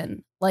for the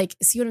win. Like,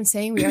 see what I'm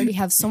saying? We already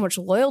have so much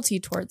loyalty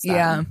towards them.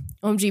 Yeah.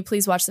 OMG,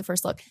 please watch the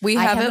first look. We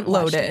haven't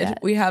loaded.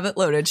 We haven't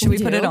loaded. Should we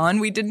put it on?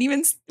 We didn't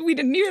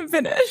even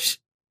finish.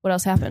 What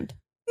else happened?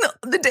 No,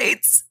 the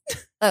dates.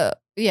 Oh,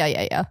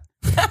 yeah.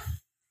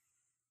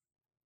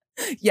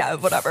 Yeah,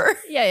 whatever.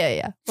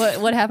 Yeah.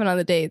 What happened on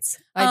the dates?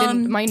 I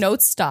didn't. My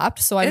notes stopped,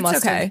 so I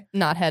must have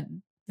not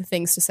had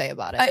things to say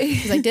about it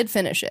because I did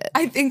finish it.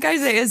 I think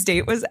Isaiah's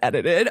date was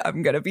edited.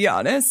 I'm gonna be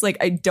honest. Like,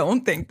 I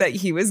don't think that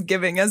he was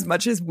giving as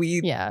much as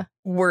we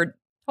were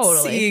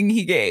seeing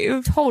he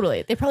gave.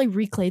 Totally. They probably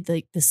reclayed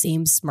the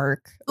same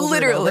smirk.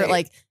 Literally.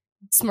 Like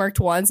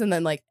smirked once and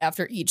then like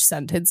after each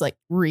sentence like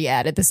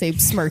re-added the same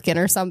smirk in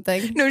or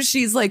something. No,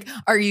 she's like,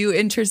 are you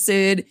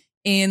interested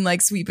in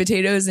like sweet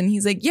potatoes? And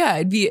he's like, yeah,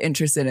 I'd be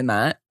interested in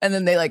that. And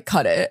then they like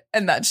cut it.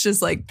 And that's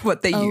just like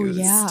what they used.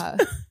 Yeah.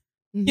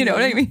 You know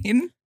what I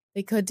mean?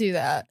 They could do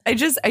that. I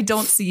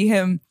don't see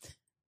him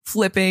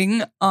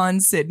flipping on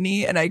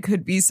Sydney, and I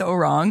could be so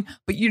wrong.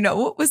 But you know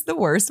what was the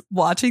worst?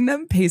 Watching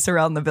them pace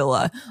around the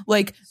villa.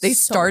 Like they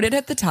started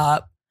at the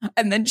top,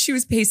 and then she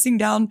was pacing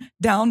down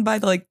by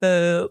like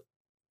the,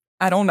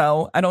 I don't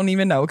know. I don't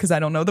even know because I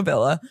don't know the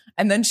villa.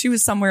 And then she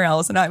was somewhere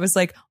else, and I was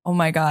like, oh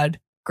my God,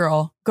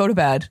 girl, go to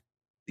bed.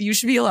 You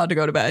should be allowed to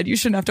go to bed. You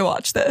shouldn't have to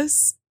watch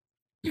this.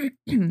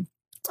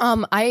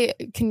 I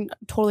can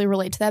totally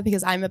relate to that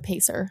because I'm a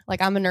pacer.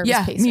 Like I'm a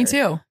nervous pacer. Me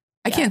too.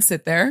 I can't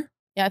sit there.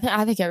 Yeah,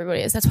 I think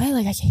everybody is. That's why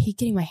like I hate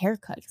getting my hair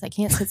cut because I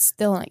can't sit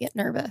still and I get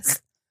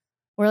nervous.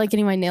 Or like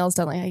getting my nails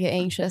done, like I get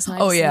anxious.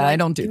 And I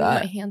don't do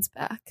that. My hands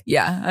back.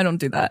 Yeah, I don't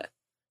do that.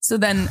 So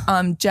then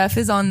Jeff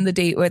is on the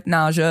date with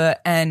Naja,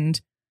 and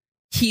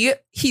he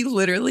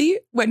literally,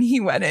 when he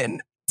went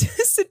in to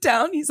sit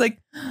down, he's like,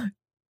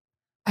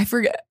 I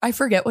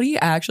forget what he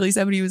actually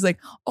said, but he was like,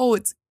 oh,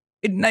 it's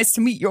nice to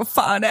meet your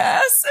fine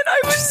ass. And I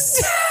was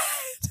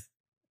dead.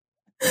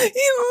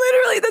 He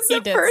literally, that's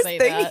the first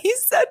thing he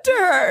said to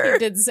her. He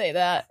did say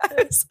that.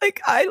 I was like,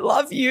 I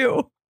love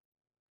you.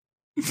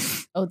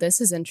 Oh,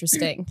 this is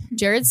interesting.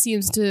 Jared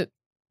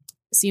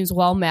seems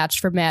well matched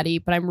for Maddie,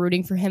 but I'm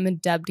rooting for him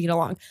and Deb to get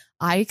along.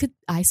 I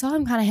saw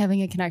him kind of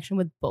having a connection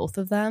with both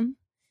of them.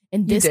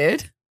 And this, you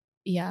did?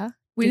 Yeah.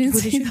 We didn't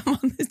see them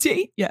on the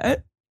date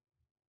yet.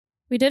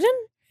 We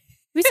didn't?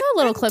 We saw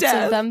little clips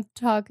of them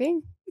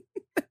talking.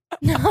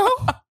 No.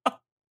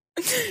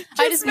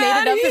 I just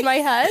made it up in my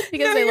head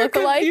because they look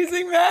alike.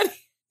 Confusing Maddie.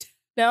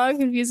 Now I'm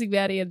confusing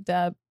Maddie and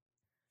Deb.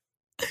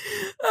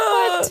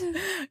 What?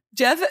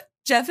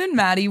 Jeff and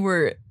Maddie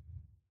were,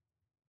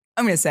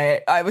 I'm going to say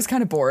it, I was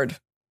kind of bored.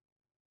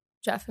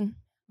 Jeff and,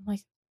 I'm like,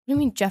 what do you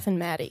mean Jeff and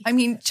Maddie? I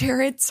mean,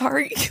 Jared,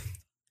 sorry.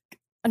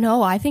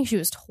 No, I think she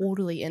was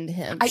totally into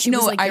him. I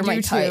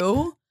do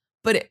too,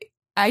 but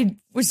I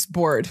was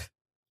bored.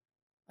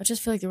 I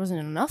just feel like there wasn't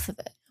enough of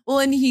it. Well,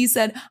 and he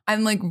said,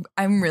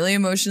 I'm really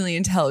emotionally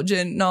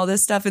intelligent and all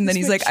this stuff. And then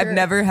he's like, I've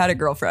never had a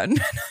girlfriend.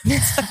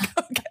 It's like,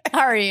 okay.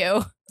 Are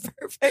you?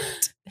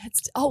 Perfect.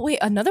 Wait,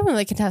 another one of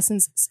the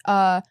contestants,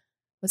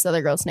 what's the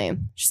other girl's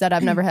name? She said,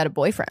 I've never had a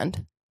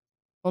boyfriend.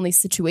 Only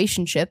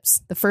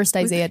situationships. The first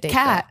Isaiah date.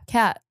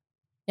 Kat.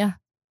 Yeah.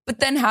 But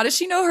then how does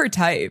she know her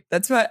type?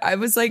 That's what I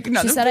was like,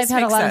 none of this makes sense. She said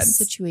I've had a lot of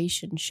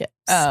situationships.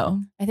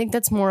 Oh. I think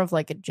that's more of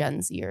like a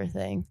Gen Zer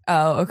thing.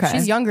 Oh, okay.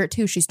 She's younger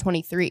too. She's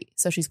 23.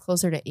 So she's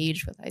closer to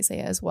age with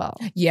Isaiah as well.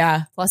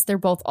 Yeah. Plus they're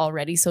both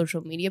already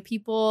social media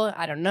people.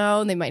 I don't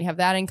know. They might have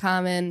that in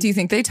common. Do you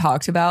think they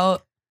talked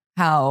about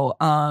how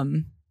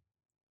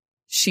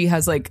she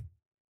has like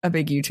a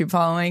big YouTube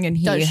following and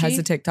he has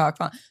a TikTok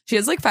following? She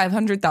has like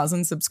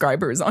 500,000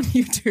 subscribers on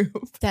YouTube.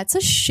 That's a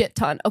shit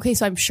ton. Okay,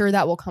 so I'm sure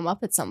that will come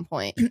up at some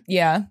point.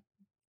 Yeah.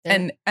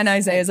 And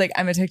Isaiah's like,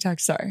 I'm a TikTok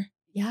star.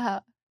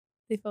 Yeah.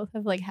 They both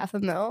have like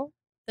 500,000.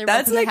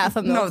 That's like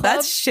 $500,000. No, club.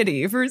 That's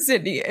shitty for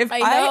Sydney. If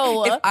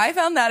I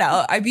found that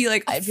out, I'd be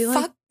like,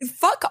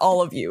 fuck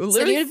all of you.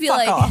 Literally would be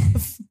fuck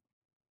off.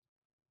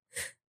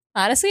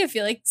 Honestly, I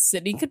feel like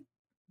Sydney could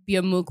be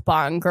a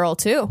mukbang girl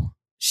too.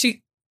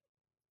 She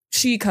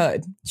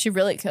could. She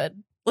really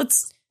could.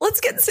 Let's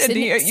get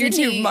Sydney a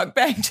YouTube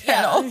mukbang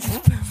channel.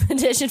 Yeah.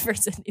 Petition for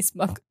Sydney's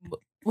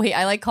Wait,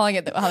 I like calling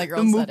it how the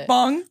girls said it.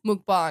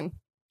 Mukbang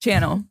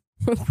channel.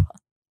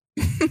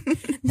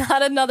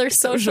 Not another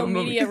social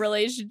media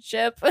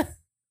relationship.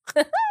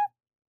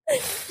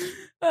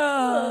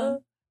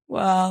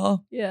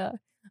 Wow. Yeah.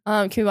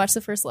 Can we watch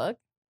the first look?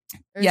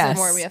 Or is there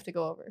more we have to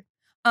go over?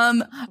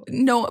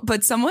 No,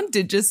 but someone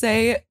did just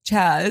say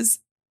Chaz.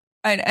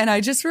 And I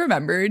just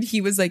remembered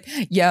he was like,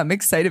 yeah, I'm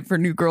excited for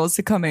new girls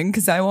to come in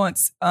because I want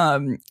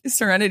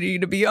Serenity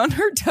to be on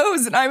her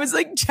toes. And I was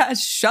like, Chaz,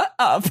 shut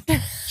up.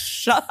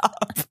 Shut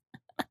up.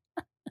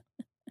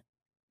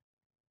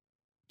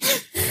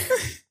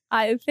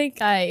 I think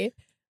I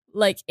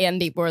like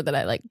Andy more than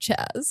I like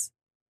Chaz.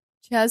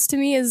 Chaz to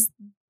me is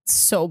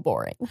so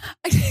boring.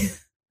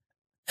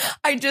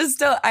 I just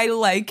don't, I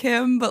like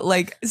him, but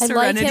like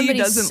Serenity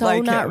doesn't like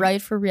him. He's so not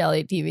right for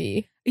reality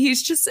TV.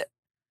 He's just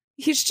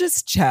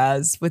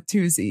Chaz with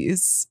two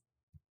Z's.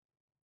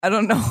 I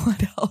don't know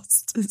what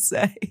else to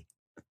say.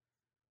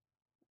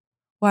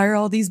 Why are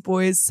all these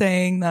boys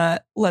saying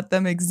that? Let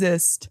them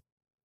exist.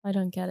 I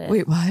don't get it.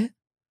 Wait, what?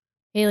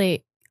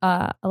 Haley,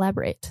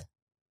 elaborate.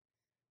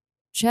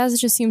 Chaz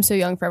just seems so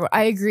young for everyone.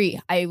 I agree.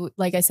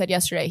 Like I said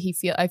yesterday,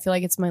 I feel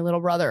like it's my little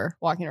brother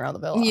walking around the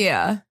villa.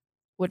 Yeah.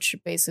 Which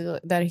basically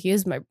that he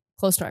is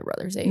close to my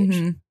brother's age.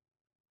 Mm-hmm.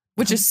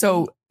 Which is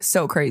so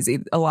crazy.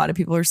 A lot of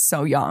people are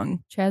so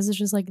young. Chaz is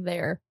just like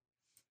there.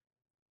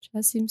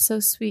 Chaz seems so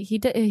sweet.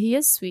 He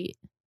is sweet.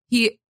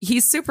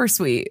 He's super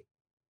sweet.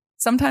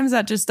 Sometimes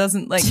that just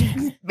doesn't like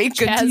make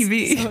good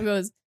TV. Someone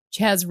goes,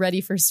 Chaz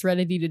ready for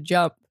Serenity to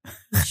jump.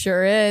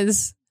 Sure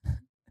is.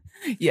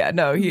 Yeah,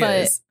 no, he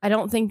is. I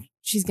don't think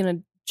she's gonna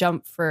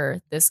jump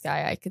for this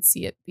guy. I could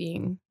see it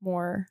being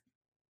more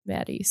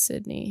Maddie,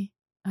 Sydney.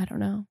 I don't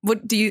know.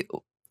 What do you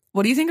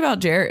think about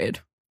Jared?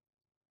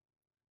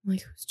 I'm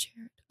like, who's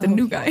Jared? The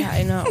new guy. Yeah,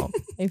 I know.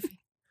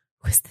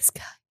 Who's this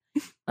guy?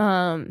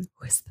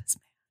 Who is this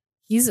man?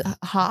 He's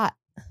hot.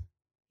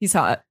 He's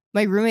hot.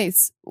 My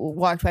roommates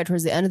walked by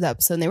towards the end of the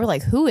episode and they were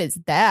like, who is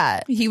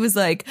that? He was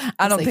like,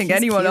 I don't think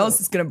anyone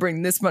else is going to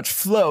bring this much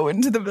flow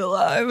into the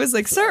villa. I was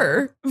like,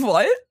 sir,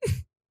 what?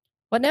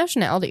 What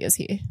nationality is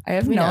he? I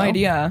have no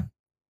idea.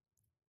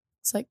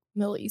 It's like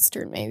Middle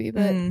Eastern maybe,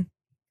 but I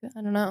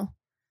don't know.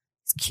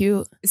 It's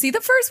cute. Is he the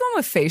first one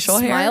with facial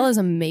hair? Smile is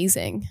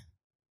amazing.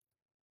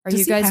 Are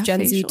you guys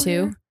Gen Z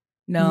too? Hair?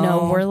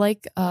 No, we're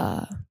like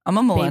I'm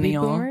a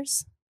millennial. Baby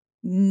boomers.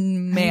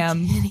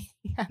 Ma'am.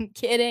 I'm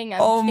kidding.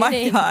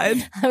 My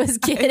God. I was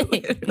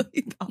kidding.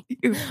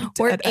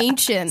 We're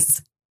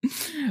ancient.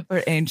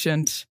 We're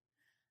ancient.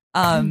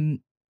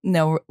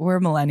 No, we're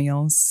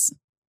millennials.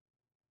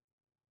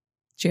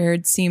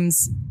 Jared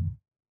seems.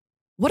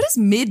 What does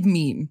mid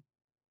mean?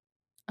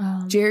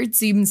 Jared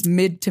seems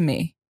mid to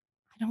me.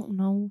 I don't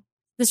know.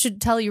 This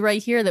should tell you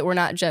right here that we're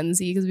not Gen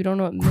Z because we don't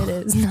know what mid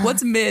is.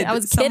 What's mid? I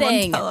was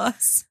kidding. Tell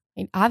us.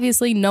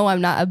 Obviously, no,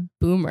 I'm not a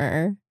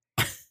boomer.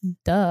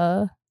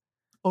 Duh.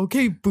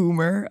 Okay,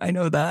 boomer. I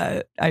know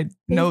that. I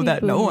know Baby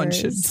that no one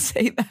should boomers.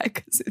 say that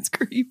because it's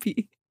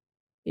creepy.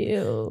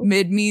 Ew.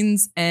 Mid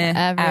means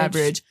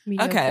average.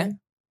 Mediocre. Okay.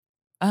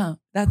 Oh,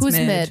 that's Who's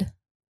mid?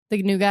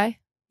 The new guy?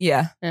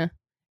 Yeah.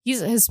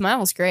 His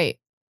smile's great.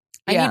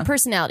 I Yeah. need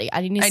personality.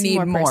 I need to I see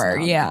need more.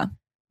 personality. Yeah.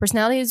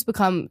 Personality has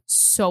become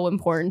so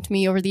important to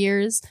me over the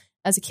years.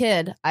 As a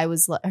kid,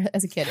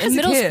 in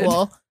middle kid.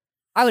 school,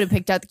 I would have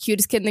picked out the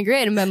cutest kid in the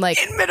grade and been like,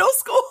 In middle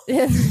school.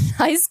 in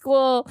high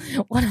school,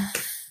 what?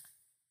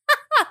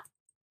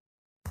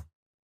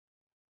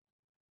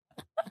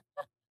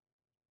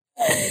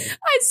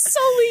 I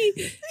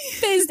solely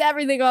based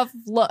everything off of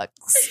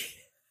looks.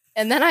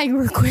 And then I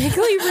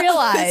quickly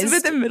realized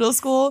Elizabeth in middle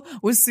school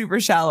was super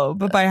shallow,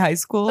 but by high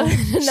school, no,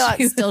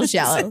 she it's still was-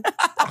 shallow.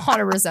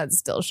 100%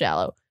 still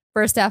shallow.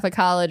 First half of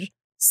college,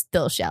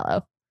 still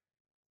shallow.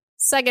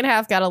 Second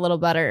half got a little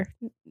better.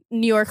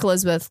 New York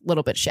Elizabeth, a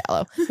little bit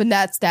shallow. But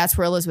that's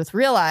where Elizabeth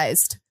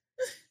realized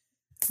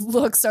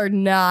looks are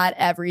not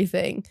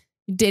everything.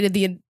 You dated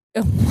the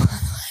I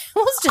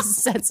almost just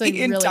said something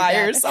The really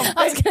entire bad. something.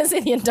 I was gonna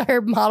say the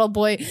entire model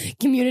boy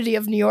community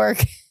of New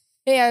York,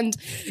 and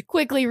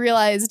quickly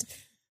realized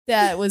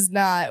that was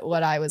not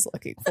what I was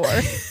looking for.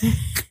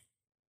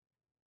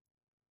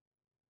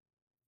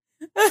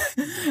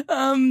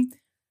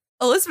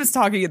 Elizabeth's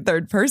talking in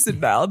third person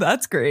now.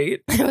 That's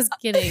great. I was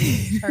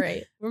kidding. All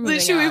right, we're moving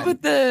Should we on.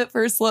 put the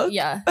first look?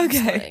 Yeah. Okay.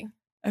 I'm sweating.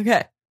 Okay.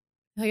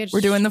 I feel like I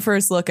We're doing the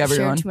first look, shared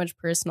everyone. too much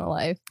personal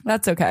life.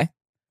 That's okay.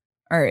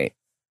 All right.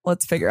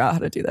 Let's figure out how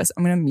to do this.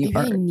 I'm going to mute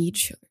Maybe I our. need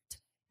sugar.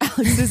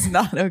 Alex is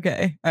not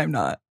okay. I'm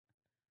not.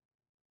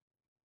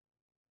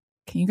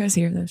 Can you guys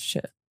hear this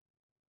shit?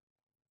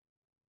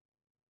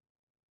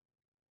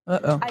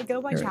 Uh-oh. I go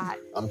by Here. Chad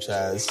I'm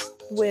Chaz.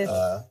 with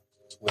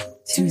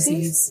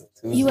Twosies.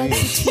 You like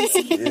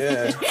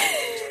Yeah.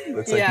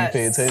 Looks like you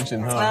pay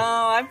attention, huh?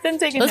 Oh, I've been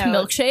taking Those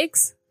notes.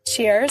 milkshakes?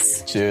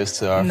 Cheers. Cheers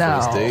to our No.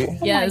 first date.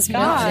 Yes, my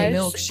gosh.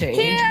 Milkshake.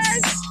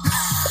 Cheers.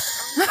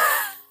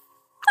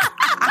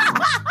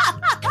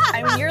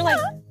 I mean, you're like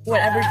what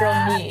every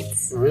girl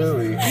needs.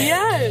 Really?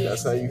 Yes.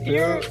 That's how you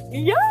feel?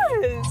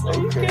 Yes. Are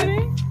you Okay.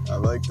 kidding? I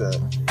like that.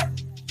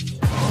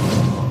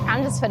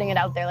 I'm just putting it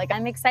out there. Like,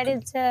 I'm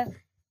excited to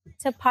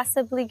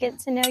possibly get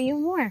to know you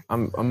more.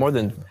 I'm more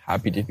than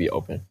happy to be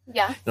open.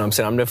 Yeah. You know what I'm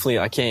saying? I'm definitely,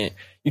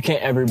 you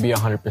can't ever be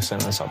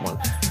 100% on someone.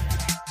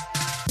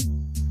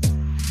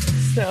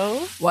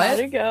 So, What? how'd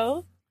it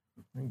go?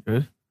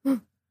 Good.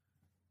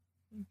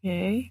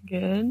 Okay,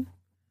 good.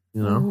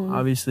 You know, Mhm.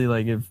 obviously,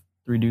 like, if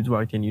 3 dudes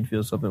walked in, you'd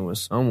feel something with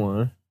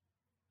someone.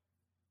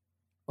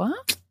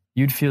 What?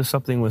 You'd feel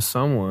something with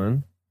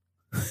someone.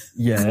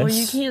 Yes. Well,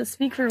 you can't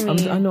speak for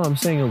me. I know I'm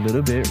saying a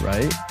little bit,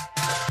 right?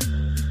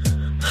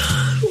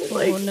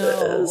 like Oh,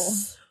 no.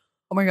 this.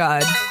 Oh my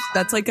God.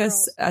 That's like a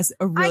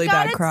really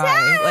got bad a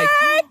cry. Like,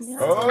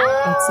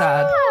 that's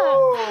sad.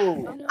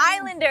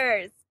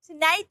 Islanders,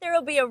 tonight there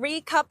will be a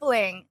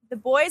recoupling. The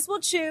boys will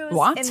choose,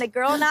 What? and the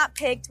girl not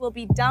picked will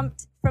be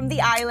dumped from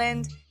the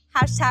island.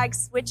 Hashtag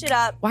switch it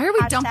up. Why are we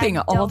Hashtag dumping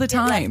all don't the get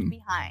left time?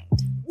 Behind.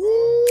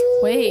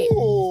 Wait.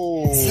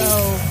 Ooh.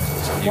 So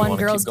You one want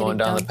to girl's keep going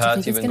getting down the dumped. Do you path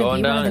think you've it's been gonna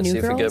going be one down of the and new see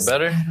if you girls? get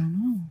better? I don't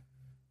know.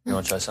 You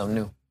want to try something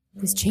new?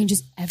 This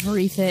changes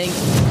everything.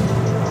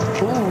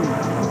 Ooh.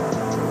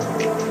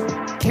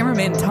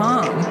 Cameraman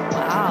Tom.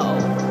 Wow.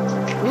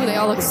 Ooh, they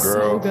all look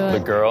so good. The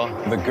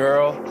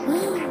girl.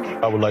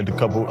 I would like to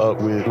couple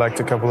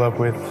up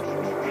with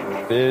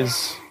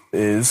Biz.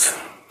 is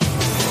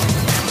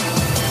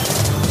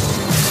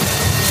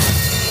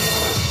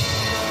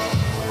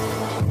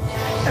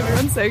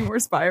Everyone's saying we're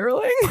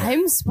spiraling.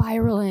 I'm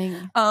spiraling.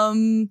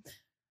 Um.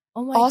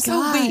 Oh my Also,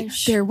 gosh. wait,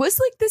 there was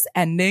like this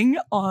ending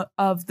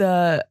of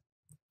that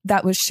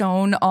was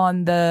shown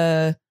on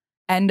the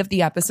end of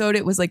the episode.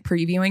 It was like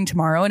previewing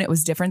tomorrow, and it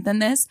was different than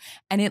this.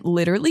 And it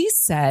literally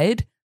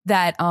said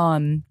that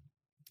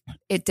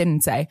it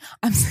didn't say.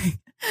 I'm saying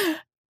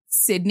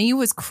Sydney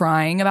was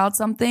crying about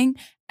something,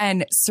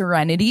 and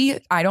Serenity,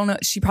 I don't know,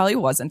 she probably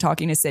wasn't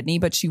talking to Sydney,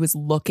 but she was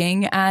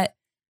looking at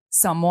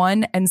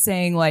someone and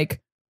saying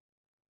like,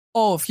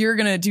 oh, if you're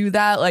gonna do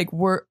that, like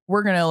we're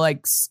gonna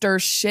like stir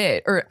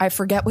shit, or I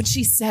forget what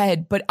she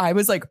said, but I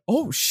was like,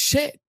 oh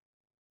shit.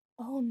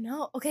 Oh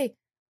no. Okay.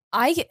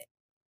 I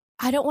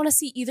don't want to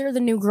see either of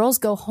the new girls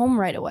go home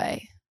right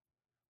away.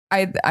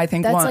 I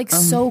think That's one- like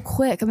so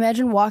quick.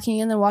 Imagine walking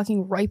in and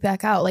walking right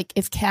back out. Like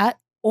if Kat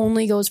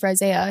only goes for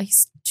Isaiah, he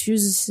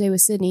chooses to stay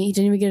with Sydney. He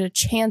didn't even get a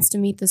chance to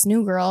meet this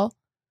new girl.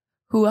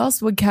 Who else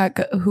did Kat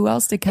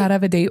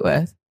have a date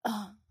with?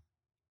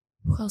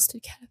 Who else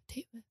did Kat have a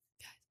date with?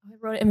 Guys, I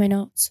wrote it in my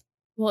notes.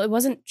 Well, it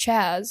wasn't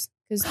Chaz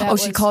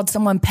because She called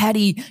someone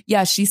petty.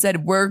 Yeah, she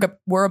said we're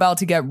about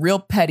to get real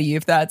petty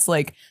if that's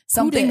like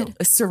something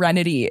did?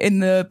 Serenity in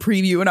the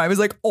preview, and I was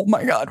like, oh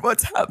my God,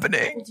 what's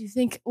happening? Do you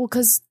think? Well,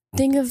 because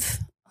think of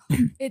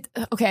it.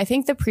 Okay, I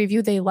think the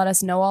preview they let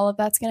us know all of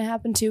that's going to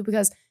happen too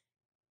because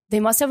they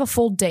must have a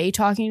full day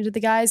talking to the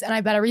guys, and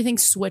I bet everything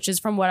switches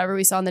from whatever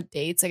we saw on the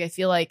dates. Like I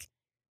feel like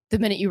the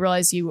minute you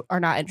realize you are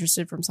not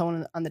interested from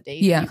someone on the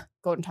date, Yeah. you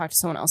go and talk to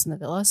someone else in the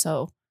villa.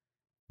 So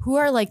who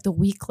are like the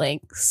weak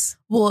links?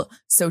 Well,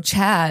 so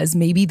Chaz,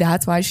 maybe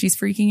that's why she's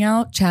freaking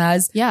out.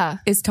 Chaz Yeah.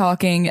 is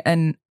talking,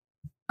 and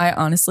I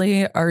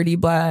honestly already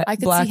I could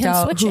see blacked him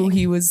out switching. who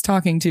he was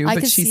talking to, I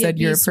but could she see said it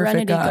be you're a perfect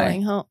Serenity guy.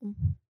 going home.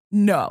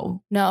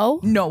 No, No?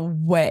 no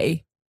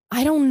way.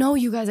 I don't know,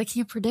 you guys. I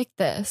can't predict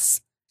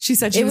this. She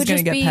said she It was would going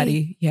to just get be-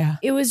 petty. Yeah.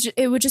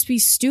 It would just be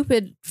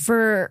stupid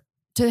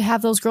to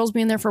have those girls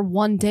be in there for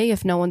one day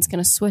if no one's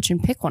going to switch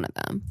and pick one of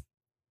them.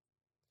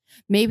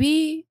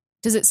 Maybe,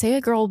 does it say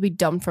a girl will be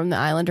dumped from the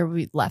island or will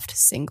be left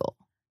single?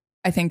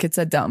 I think it's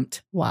a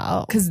dumped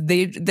Wow. because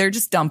they're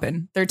just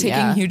dumping. They're taking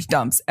Yeah. huge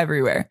dumps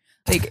everywhere.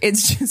 Like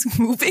it's just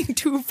moving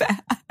too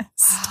fast.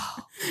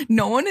 Wow.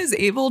 No one is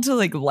able to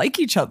like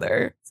each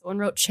other. Someone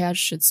wrote Chad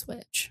should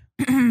switch.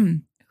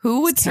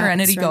 Who would It's Kat and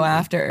Serenity go Serenity.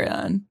 after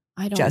then?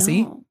 I don't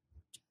Jesse? know.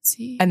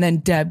 Jesse. And then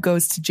Deb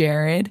goes to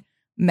Jared.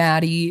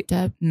 Maddie.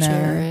 Deb, Nah.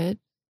 Jared,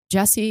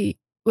 Jesse.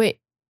 Wait,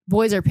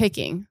 boys are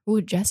picking. Who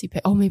would Jesse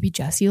pick? Oh, maybe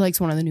Jesse likes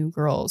one of the new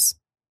girls.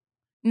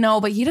 No,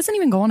 but he doesn't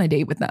even go on a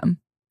date with them.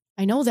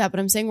 I know that, but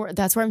I'm saying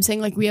that's where I'm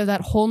saying like we have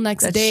that whole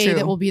next That's day true.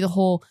 that will be the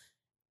whole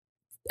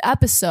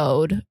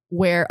episode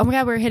where oh my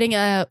god, we're hitting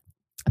a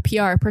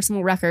PR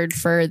personal record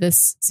for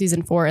this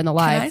season 4 in the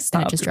I live, and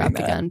stop it just doing dropped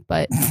that? again.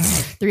 But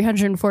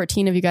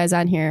 314 of you guys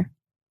on here.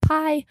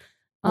 Hi,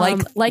 like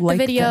the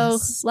video,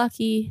 this.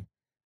 lucky.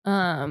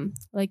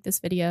 Like this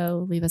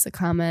video, leave us a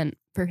comment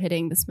for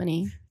hitting this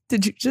many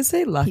Did you just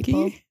say lucky?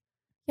 people.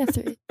 Yeah,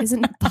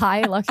 isn't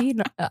pi lucky?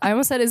 No, I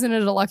almost said, isn't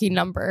it a lucky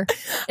number?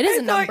 It is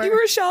I a thought number. you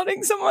were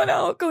shouting someone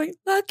out going,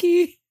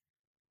 lucky.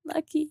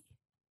 Lucky.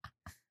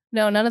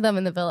 No, none of them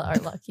in the villa are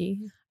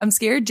lucky. I'm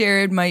scared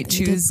Jared might They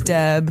did choose breathe.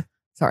 Deb.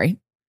 Sorry.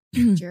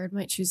 Jared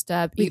might choose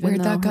Deb, Wait, even where'd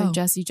though that her and go?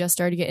 Jesse just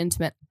started to get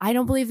intimate. I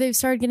don't believe they've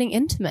started getting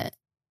intimate.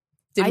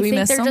 Did I we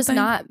think miss they're something? just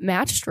not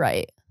matched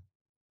right.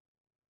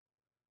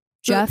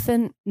 Jeff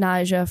and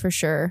Naja for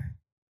sure.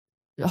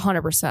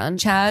 100%.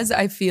 Chaz,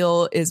 I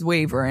feel, is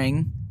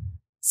wavering.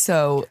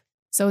 So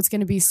So it's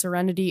going to be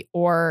Serenity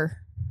or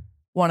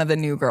one of the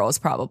new girls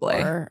probably.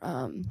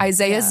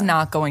 Isaiah's yeah.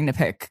 not going to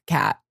pick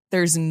Kat.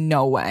 There's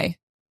no way.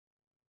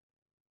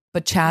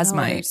 But Chaz No,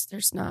 might.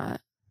 There's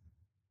not.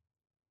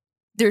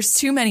 There's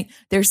too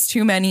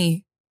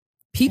many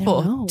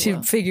people know.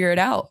 to figure it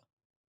out.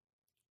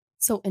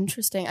 So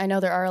interesting. I know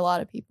there are a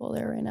lot of people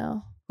there right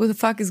now. Who the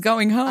fuck is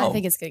going home? I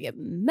think it's going to get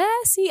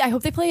messy. I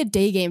hope they play a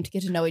day game to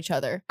get to know each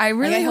other. I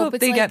really I hope hope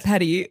it's they like- get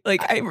petty.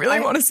 Like I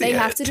really want to see They it.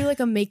 have to do like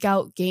a make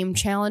out game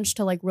challenge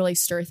to like really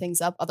stir things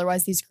up.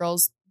 Otherwise, these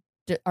girls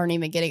aren't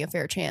even getting a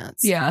fair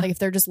chance. Yeah. Like if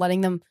they're just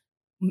letting them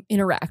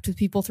interact with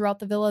people throughout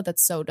the villa,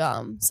 that's so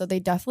dumb. So they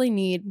definitely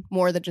need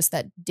more than just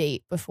that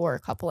date before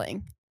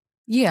coupling.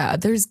 Yeah,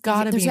 there's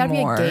gotta There's be gotta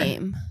more. be a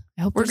game.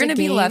 I hope We're there's a gonna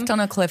be game left on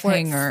a where it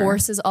cliffhanger.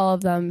 forces all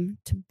of them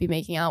to be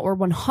making out. We're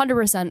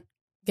 100%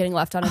 getting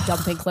left on a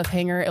dumping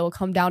cliffhanger. It will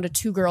come down to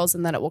 2 girls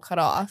and then it will cut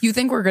off. You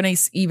think we're gonna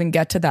even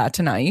get to that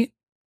tonight?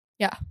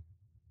 Yeah.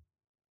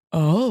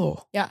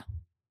 Oh,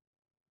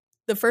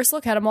 The first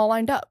look had them all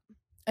lined up.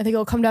 I think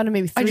it'll come down to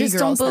maybe 3 I just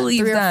girls. don't then,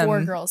 believe 3 them. or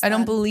 4 girls. I don't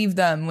then. believe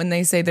them when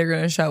they say they're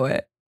gonna show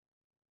it.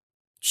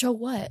 Show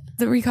what?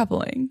 The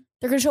recoupling.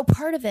 They're going to show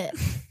part of it.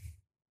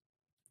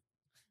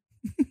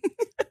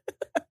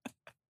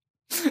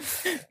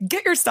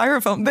 Get your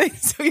styrofoam thing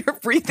so your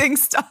breathing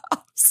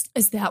stops.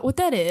 Is that what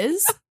that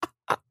is?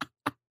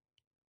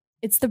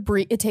 It's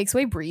the it takes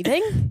away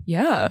breathing?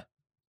 Yeah,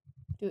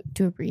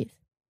 Do a breathe.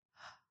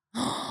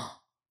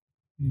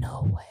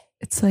 No way.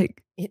 it's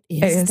like It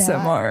is that.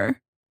 ASMR.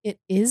 It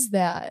is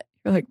that.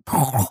 You're like,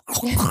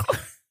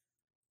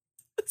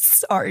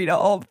 sorry to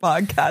all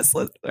podcast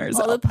listeners.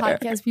 All the out there.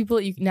 podcast people,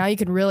 now you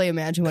can really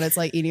imagine what it's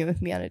like eating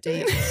with me on a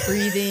date.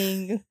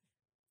 Breathing,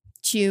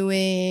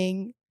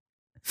 chewing,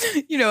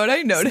 You know what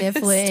I noticed?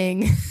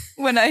 sniffling.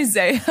 When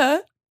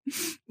Isaiah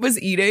was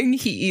eating,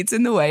 he eats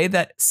in the way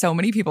that so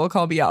many people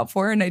call me out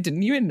for, and I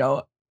didn't even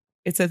know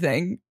it's a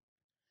thing.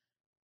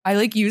 I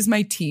like use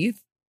my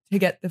teeth to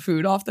get the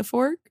food off the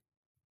fork,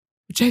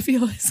 which I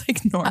feel is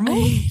like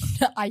normal.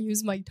 I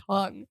use my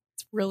tongue.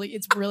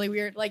 It's really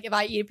weird. Like if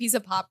I eat a piece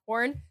of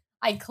popcorn,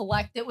 I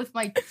collect it with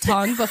my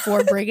tongue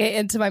before bringing it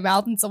into my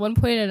mouth. And someone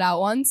pointed it out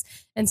once.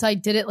 And so I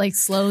did it like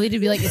slowly to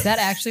be like, is that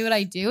actually what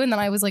I do? And then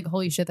I was like,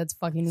 holy shit, that's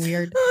fucking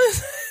weird.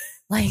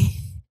 Like,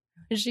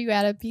 I wish you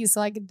had a piece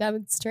so I could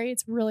demonstrate.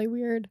 It's really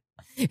weird.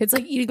 It's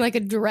like eating like a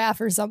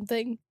giraffe or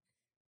something.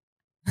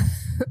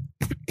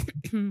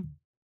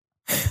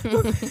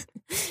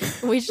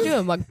 We should do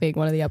a mukbang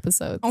one of the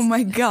episodes. Oh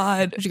my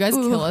God. Would you guys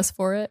kill us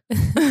for it?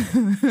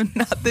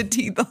 Not the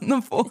teeth on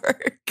the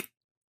fork.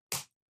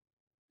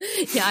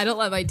 Yeah, I don't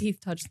let my teeth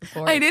touch the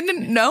fork. I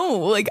didn't know.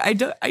 Like I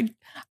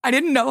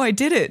didn't know I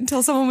did it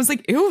until someone was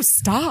like, ew,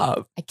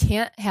 stop. I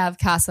can't have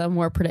Casa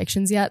more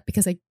predictions yet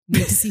because I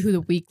need to see who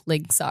the weak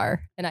links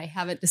are, and I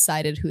haven't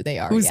decided who they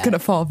are Who's yet. gonna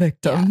fall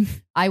victim?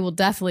 I will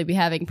definitely be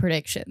having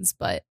predictions,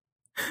 but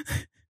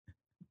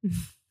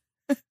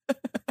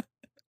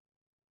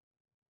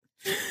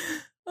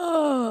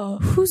Oh.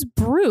 who's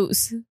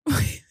Bruce?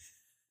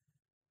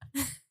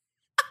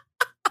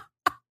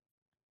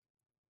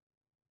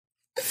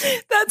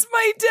 That's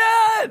my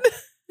dad.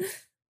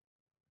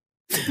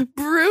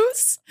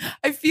 Bruce.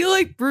 I feel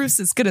like Bruce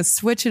is gonna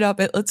switch it up.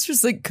 Let's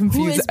just like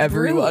confuse is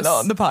everyone Bruce?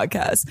 on the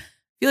podcast. I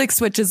feel like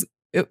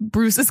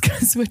Bruce is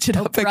gonna switch it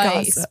up.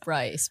 Bryce.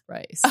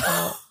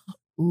 Oh.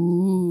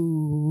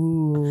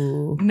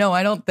 Ooh. No,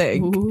 I don't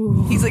think.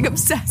 Ooh. He's like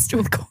obsessed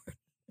with corn.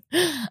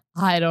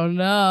 I don't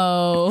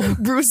know.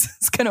 Bruce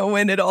is gonna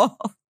win it all.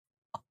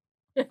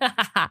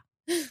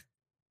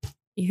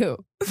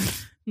 Ew.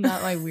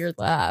 Not my weird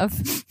laugh.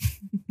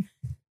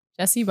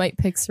 Jesse might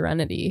pick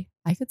Serenity.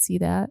 I could see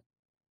that.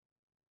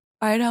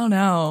 I don't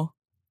know.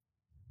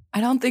 I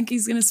don't think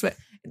he's gonna switch.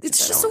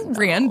 It's just so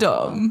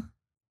random.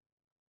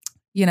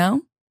 You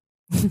know?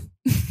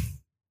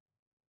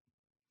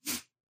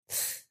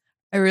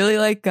 I really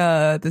like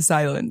the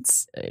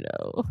silence. I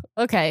know.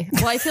 Okay.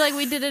 Well, I feel like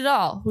we did it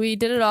all. We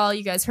did it all.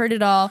 You guys heard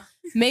it all.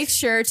 Make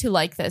sure to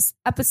like this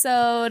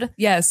episode.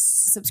 Yes.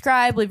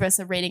 Subscribe. Leave us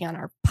a rating on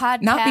our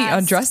podcast. Not me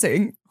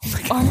undressing.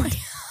 Oh my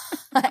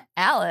God.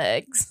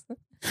 Alex.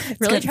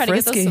 Really trying to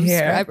get those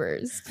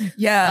subscribers.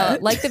 Yeah.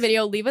 Like the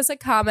video. Leave us a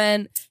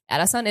comment.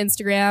 Add us on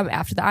Instagram.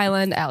 After the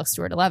Island. Alex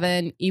Stewart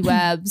 11.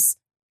 eWebs.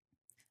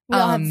 We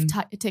all have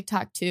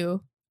TikTok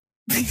too.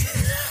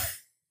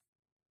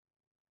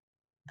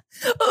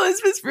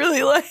 Elizabeth's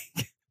really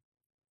like,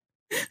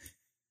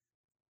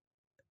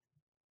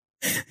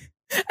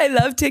 I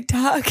love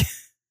TikTok.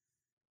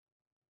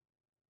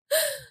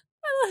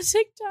 I love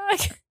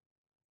TikTok.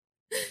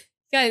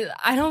 Guys,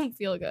 I don't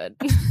feel good.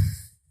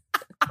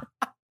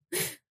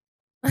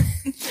 I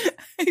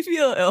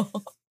feel ill.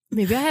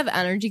 Maybe I have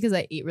energy because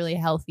I ate really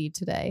healthy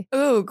today.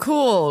 Oh,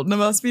 cool. That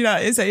must be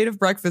nice. I ate a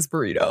breakfast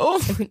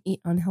burrito. I can eat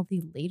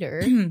unhealthy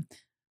later.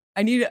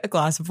 I need a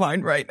glass of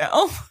wine right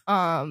now.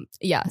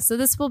 Yeah, so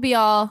this will be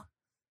all.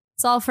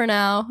 It's all for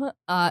now.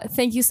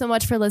 Thank you so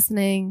much for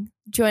listening,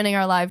 joining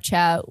our live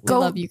chat. We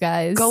love you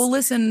guys. Go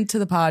listen to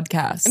the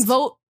podcast. And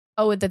vote.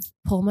 Oh, the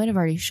poll might have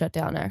already shut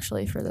down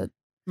actually for the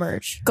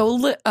merch.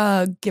 Go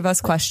give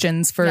us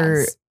questions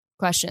for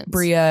questions.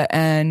 Bria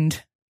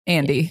and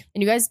Andy.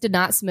 And you guys did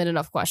not submit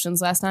enough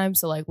questions last time,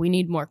 so like we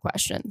need more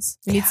questions.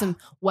 We need some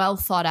well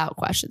thought out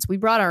questions. We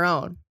brought our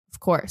own,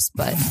 of course,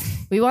 but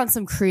we want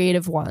some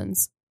creative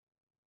ones.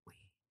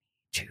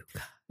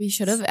 We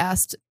should have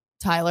asked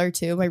Tyler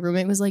too. My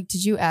roommate was like,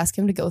 did you ask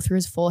him to go through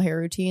his full hair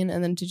routine?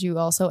 And then did you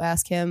also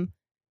ask him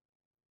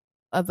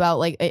about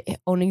like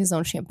owning his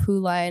own shampoo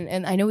line?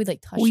 And I know we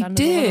like touched on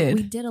it.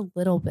 We did a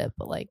little bit,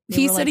 but like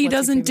he said he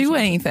doesn't do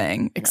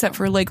anything except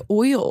for like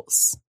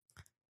oils.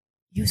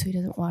 So he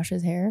doesn't wash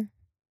his hair.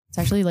 It's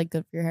actually like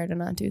good for your hair to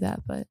not do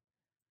that, but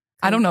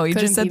I don't know. He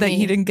just said that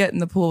he didn't get in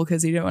the pool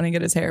because he didn't want to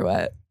get his hair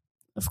wet.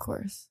 Of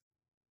course.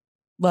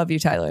 Love you,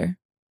 Tyler.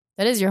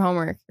 That is your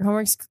homework. Your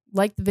homework's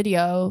like the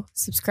video,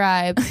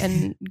 subscribe,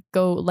 and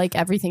go like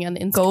everything on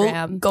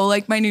Instagram. Go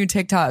like my new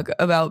TikTok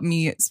about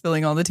me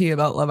spilling all the tea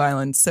about Love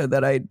Island so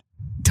that I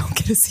don't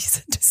get a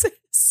cease and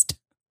desist.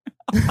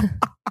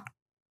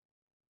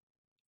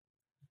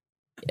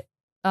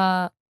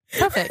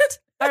 Perfect.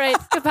 All right.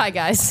 Goodbye,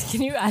 guys.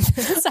 Can you add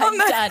this? I'm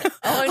done.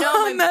 Oh,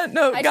 no. On that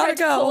note, I tried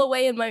to pull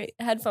away and my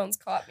headphones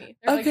caught me.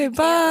 Okay,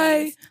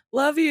 bye.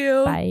 Love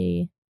you.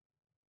 Bye.